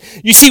happen.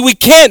 You see, we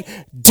can't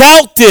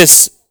doubt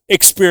this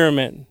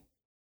experiment,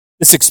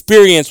 this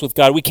experience with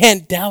God. We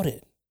can't doubt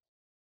it.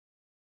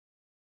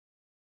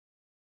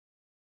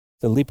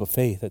 It's a leap of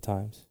faith at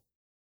times.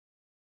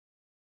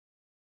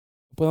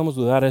 No podemos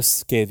dudar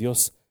es que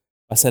Dios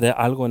va a hacer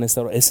algo en esta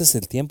hora. Ese es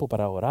el tiempo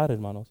para orar,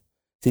 hermanos.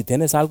 Si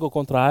tienes algo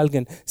contra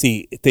alguien,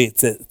 si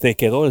te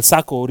quedó el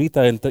saco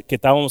ahorita que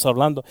estábamos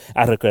hablando,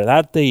 a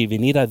recordarte y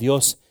venir a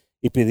Dios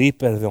y pedir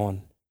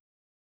perdón.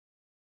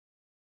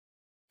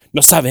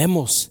 No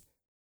sabemos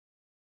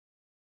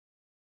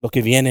lo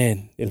que viene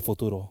en el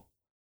futuro.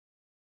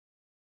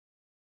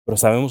 Pero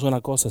sabemos una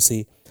cosa,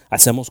 si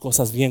hacemos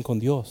cosas bien con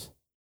Dios,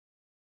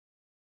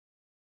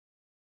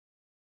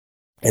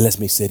 Él es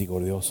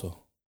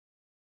misericordioso.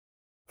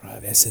 Pero a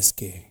veces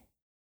que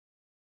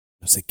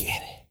no se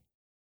quiere.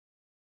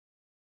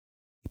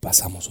 Y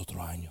pasamos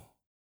otro año.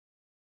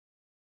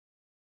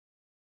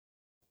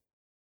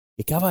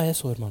 Y acaba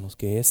eso, hermanos,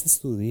 que este es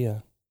tu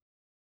día.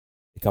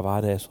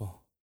 Acabar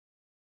eso.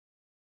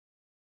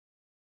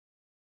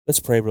 Let's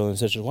pray,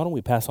 brothers and sisters. Why don't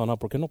we pass on up?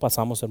 ¿Por qué no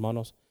pasamos,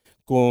 hermanos,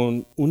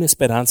 con una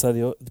esperanza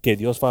de que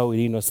Dios va a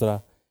oír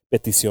nuestra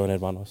petición,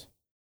 hermanos?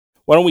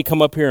 Why don't we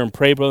come up here and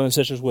pray, brothers and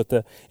sisters, with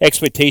the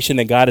expectation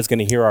that God is going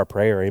to hear our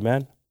prayer?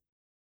 Amen?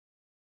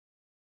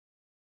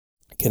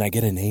 Can I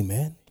get an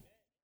amen?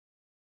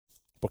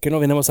 ¿Por qué no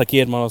venimos aquí,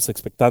 hermanos,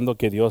 expectando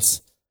que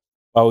Dios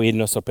va a oír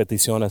nuestras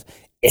peticiones?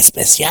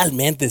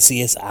 Especialmente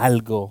si es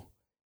algo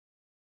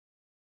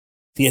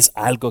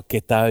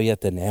que todavía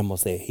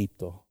tenemos de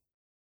Egipto.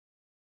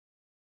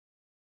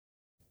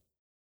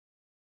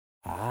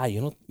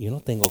 Yo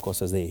no tengo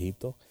cosas de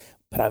Egipto,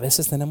 pero a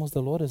veces tenemos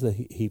dolores de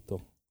Egipto.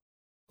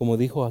 Como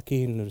dijo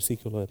aquí en el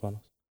versículo,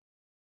 hermanos.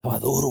 Estaba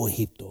duro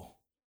Egipto.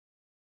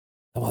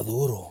 Estaba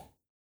duro.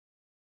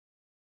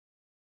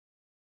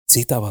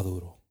 Sí, estaba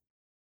duro.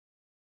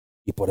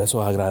 Y por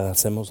eso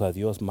agradecemos a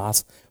Dios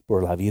más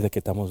por la vida que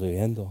estamos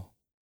viviendo.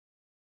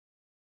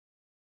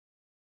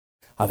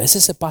 A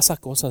veces se pasa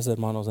cosas,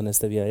 hermanos, en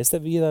esta vida. Esta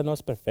vida no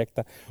es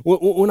perfecta.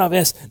 Una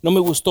vez no me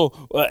gustó.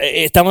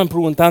 Estaban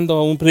preguntando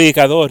a un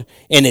predicador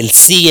en el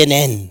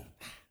CNN.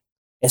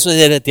 Eso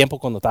era el tiempo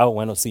cuando estaba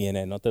bueno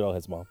CNN. No te lo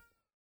dejes, mom.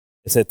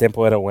 Ese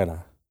tiempo era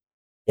buena.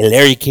 El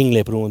Larry King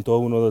le preguntó a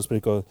uno de los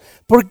predicadores,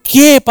 ¿por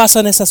qué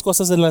pasan esas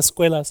cosas en las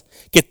escuelas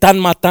que están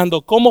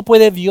matando? ¿Cómo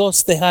puede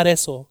Dios dejar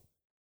eso?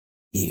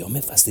 Y yo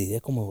me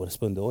fastidié como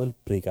respondió el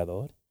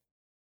predicador.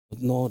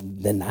 No,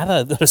 de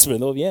nada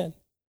respondió bien.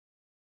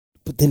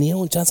 Tenía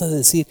un chance de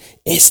decir,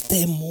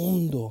 este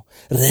mundo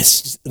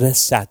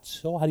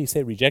rechazó, how do you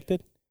say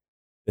rejected?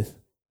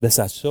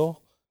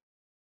 Rechazó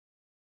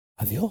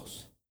a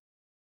Dios.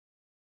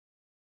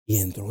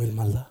 Y entró en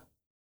maldad.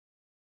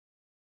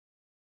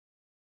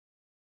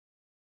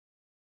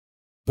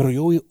 Pero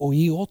yo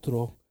oí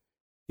otro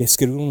que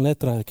escribió una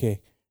letra de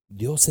que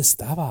Dios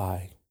estaba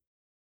ahí,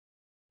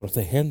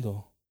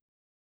 protegiendo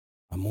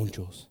a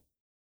muchos.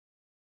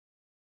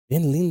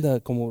 Bien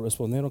linda como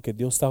respondieron que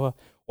Dios estaba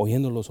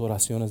oyendo las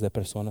oraciones de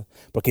personas.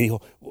 Porque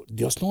dijo,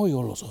 Dios no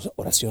oyó las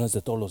oraciones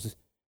de todos los.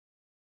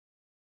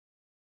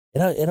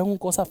 Era una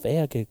cosa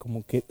fea que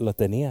como que lo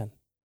tenían.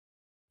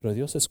 Pero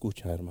Dios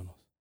escucha, hermanos.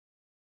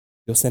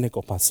 Dios tiene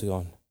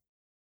compasión.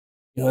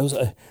 You know,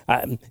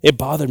 it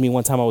bothered me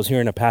one time. I was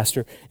hearing a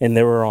pastor, and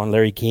they were on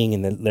Larry King,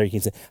 and then Larry King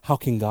said, "How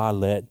can God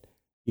let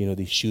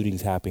these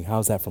shootings happen?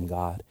 How's that from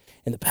God?"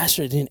 And the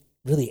pastor didn't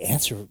really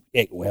answer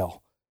it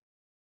well.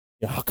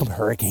 How come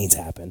hurricanes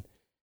happen?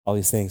 All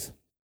these things,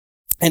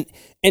 and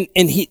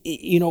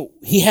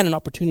he had an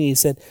opportunity. He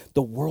said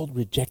the world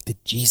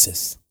rejected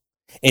Jesus,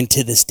 and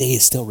to this day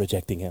is still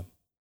rejecting him.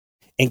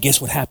 And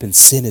guess what happens?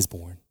 Sin is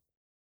born,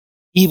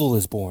 evil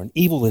is born,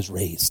 evil is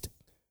raised.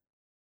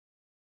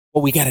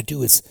 What we got to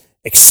do is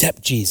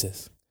accept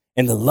Jesus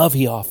and the love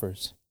he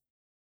offers.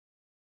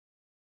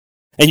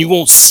 And you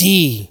won't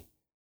see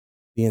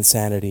the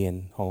insanity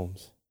in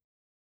homes.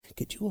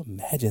 Could you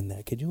imagine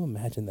that? Could you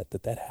imagine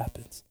that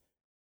happens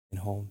in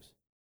homes?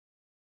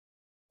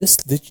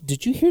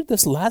 Did you hear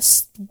this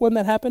last one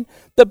that happened?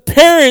 The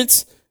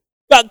parents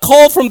got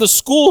called from the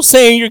school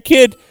saying your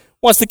kid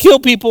wants to kill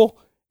people,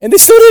 and they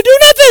still didn't do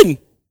nothing.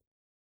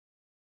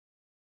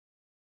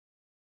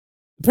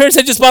 The parents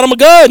had just bought him a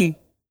gun.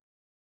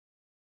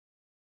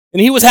 And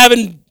he was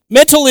having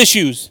mental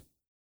issues.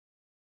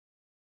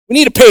 We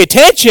need to pay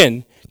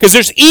attention because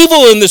there's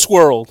evil in this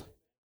world.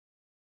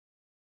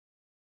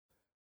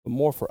 But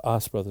more for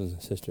us, brothers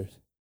and sisters,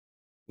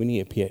 we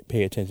need to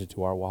pay attention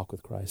to our walk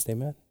with Christ.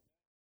 Amen?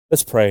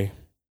 Let's pray.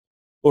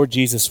 Lord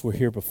Jesus, we're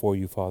here before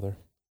you, Father.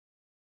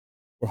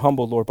 We're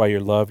humbled, Lord, by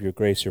your love, your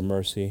grace, your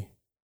mercy.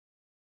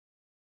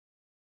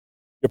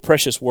 Your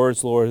precious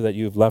words, Lord, that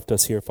you've left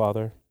us here,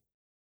 Father.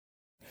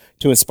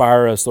 To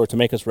inspire us, Lord, to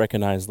make us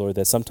recognize, Lord,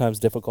 that sometimes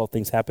difficult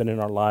things happen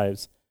in our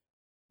lives,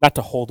 not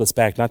to hold us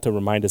back, not to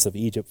remind us of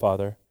Egypt,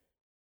 Father,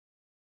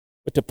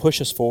 but to push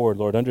us forward,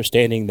 Lord,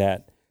 understanding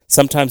that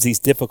sometimes these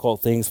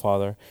difficult things,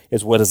 Father,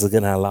 is what is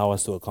going to allow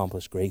us to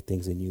accomplish great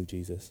things in you,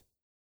 Jesus.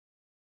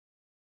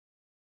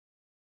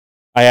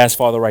 I ask,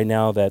 Father, right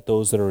now that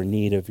those that are in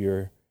need of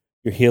your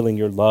healing,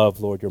 your love,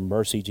 Lord, your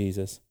mercy,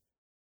 Jesus,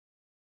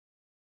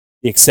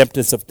 the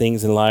acceptance of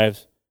things in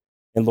life,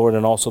 and Lord,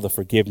 and also the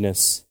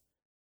forgiveness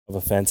of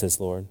offenses,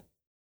 Lord.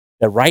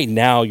 That right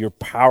now, your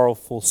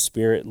powerful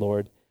Spirit,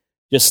 Lord,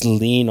 just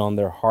lean on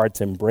their hearts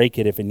and break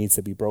it if it needs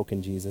to be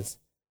broken, Jesus.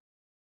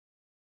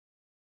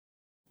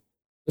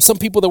 There's some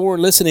people that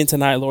weren't listening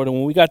tonight, Lord, and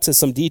when we got to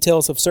some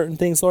details of certain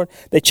things, Lord,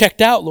 they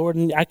checked out, Lord,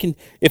 and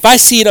if I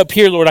see it up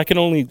here, Lord, I can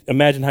only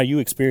imagine how you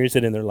experience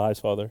it in their lives,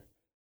 Father.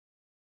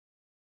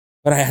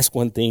 But I ask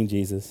one thing,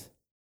 Jesus,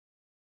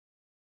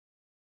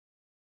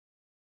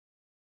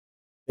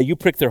 that you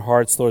prick their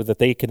hearts, Lord, that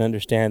they can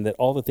understand that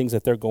all the things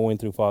that they're going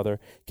through, Father,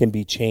 can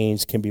be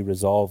changed, can be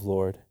resolved,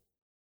 Lord,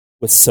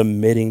 with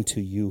submitting to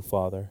you,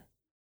 Father.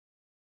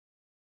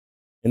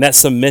 And that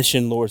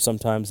submission, Lord,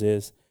 sometimes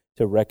is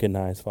to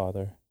recognize,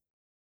 Father,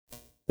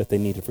 that they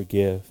need to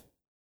forgive,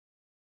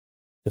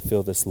 to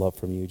feel this love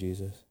from you,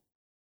 Jesus.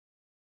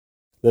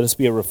 Let us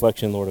be a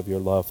reflection, Lord, of your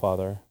love,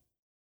 Father.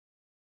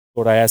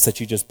 Lord, I ask that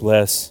you just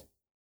bless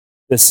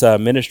this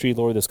ministry,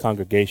 Lord, this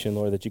congregation,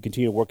 Lord, that you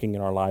continue working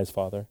in our lives,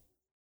 Father.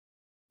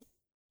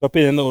 Estoy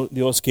pidiendo,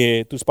 Dios,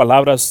 que tus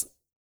palabras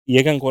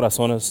lleguen a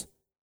corazones,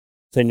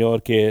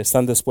 Señor, que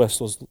están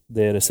dispuestos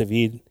de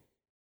recibir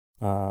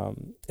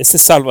esa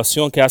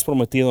salvación que has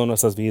prometido en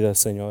nuestras vidas,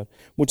 Señor.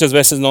 Muchas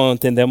veces no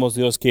entendemos,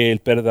 Dios, que el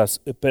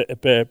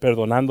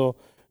perdonando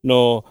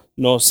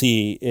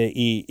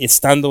y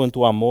estando en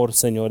tu amor,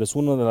 Señor, es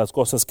una de las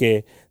cosas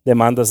que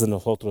demandas de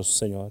nosotros,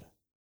 Señor.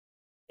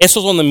 Eso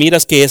es donde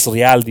miras que es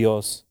real,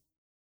 Dios.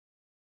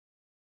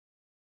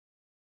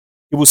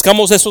 Y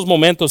buscamos esos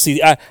momentos. Si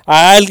a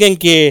alguien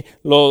que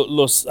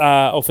los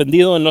ha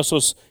ofendido en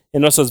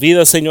nuestras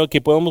vidas, Señor,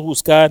 que podemos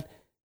buscar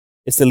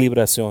esta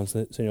liberación,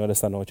 Señor,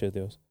 esta noche,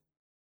 Dios.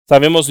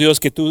 Sabemos, Dios,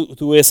 que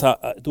tú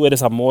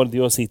eres amor,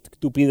 Dios, y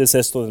tú pides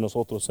esto de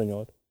nosotros,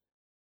 Señor.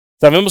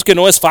 Sabemos que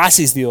no es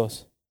fácil,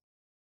 Dios,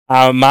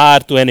 a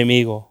amar a tu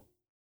enemigo,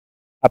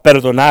 a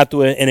perdonar a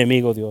tu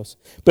enemigo, Dios.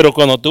 Pero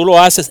cuando tú lo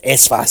haces,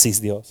 es fácil,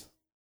 Dios.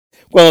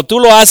 Cuando tú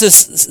lo haces,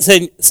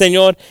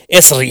 Señor,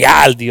 es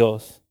real,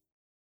 Dios.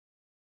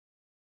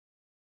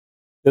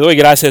 Te doy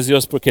gracias,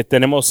 Dios, porque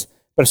tenemos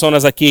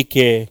personas aquí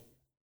que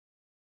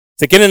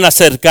se quieren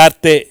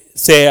acercarte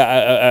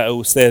a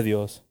usted,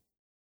 Dios.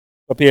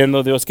 Estoy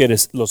pidiendo, Dios, que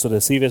los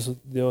recibes,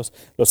 Dios,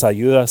 los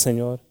ayudas,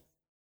 Señor.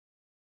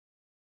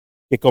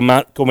 Que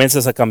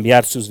comiences a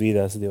cambiar sus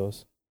vidas,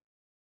 Dios.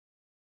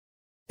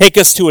 Take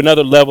us to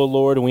another level,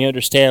 Lord, and we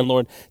understand,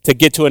 Lord, to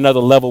get to another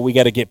level, we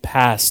got to get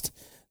past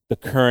the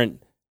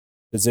current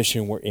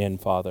position we're in,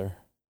 Father.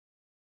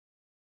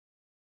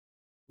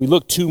 We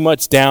look too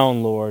much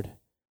down, Lord,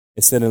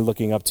 instead of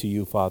looking up to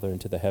you, Father,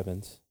 into the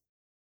heavens.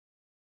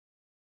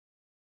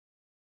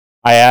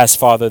 I ask,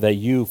 Father, that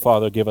you,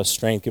 Father, give us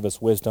strength, give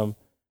us wisdom,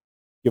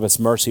 give us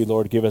mercy,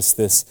 Lord, give us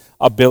this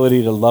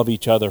ability to love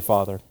each other,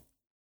 Father.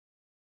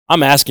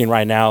 I'm asking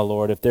right now,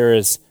 Lord, if there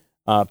is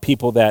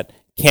people that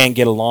can't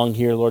get along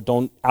here, Lord,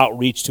 don't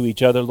outreach to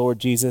each other, Lord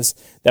Jesus,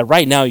 that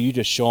right now you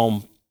just show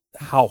them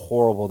how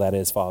horrible that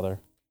is, Father.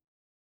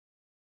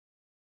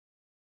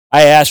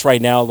 I ask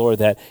right now, Lord,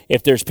 that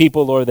if there's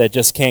people, Lord, that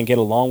just can't get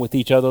along with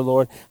each other,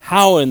 Lord,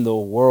 how in the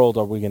world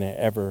are we going to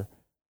ever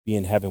be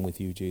in heaven with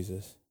you,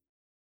 Jesus?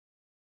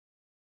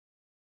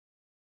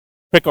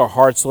 Prick our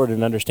hearts, Lord,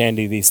 in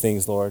understanding these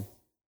things, Lord.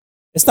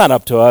 It's not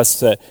up to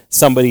us that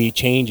somebody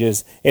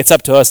changes. It's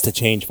up to us to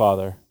change,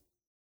 Father.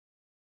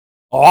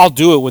 Oh, I'll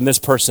do it when this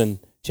person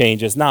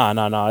changes.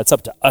 No. It's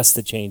up to us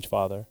to change,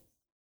 Father.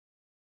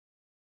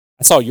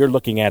 That's all you're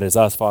looking at is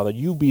us, Father.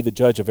 You be the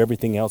judge of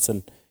everything else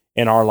in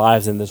our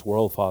lives in this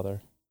world, Father.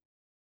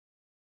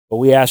 But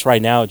we ask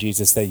right now,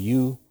 Jesus, that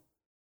you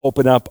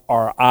open up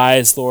our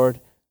eyes, Lord,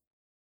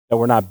 that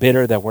we're not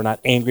bitter, that we're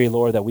not angry,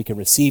 Lord, that we can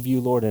receive you,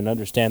 Lord, and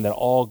understand that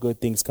all good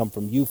things come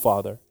from you,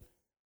 Father.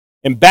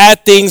 And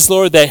bad things,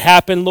 Lord, that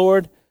happen,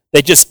 Lord,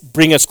 they just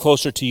bring us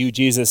closer to you,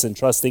 Jesus, and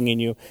trusting in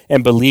you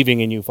and believing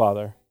in you,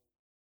 Father.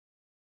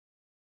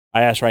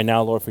 I ask right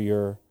now, Lord, for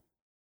your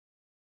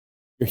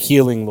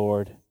healing,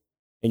 Lord,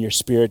 and your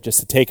spirit just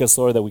to take us,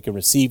 Lord, that we can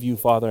receive you,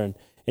 Father, and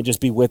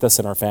just be with us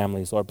and our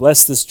families, Lord.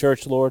 Bless this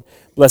church, Lord.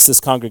 Bless this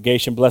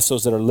congregation. Bless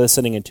those that are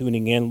listening and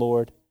tuning in,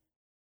 Lord.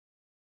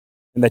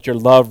 And that your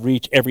love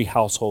reach every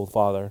household,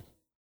 Father.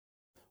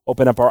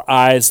 Open up our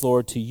eyes,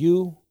 Lord, to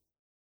you.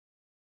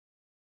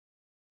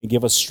 And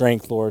give us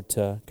strength, Lord,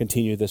 to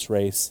continue this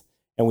race.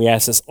 And we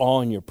ask this all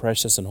in your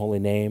precious and holy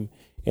name.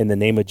 In the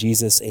name of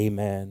Jesus,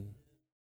 amen.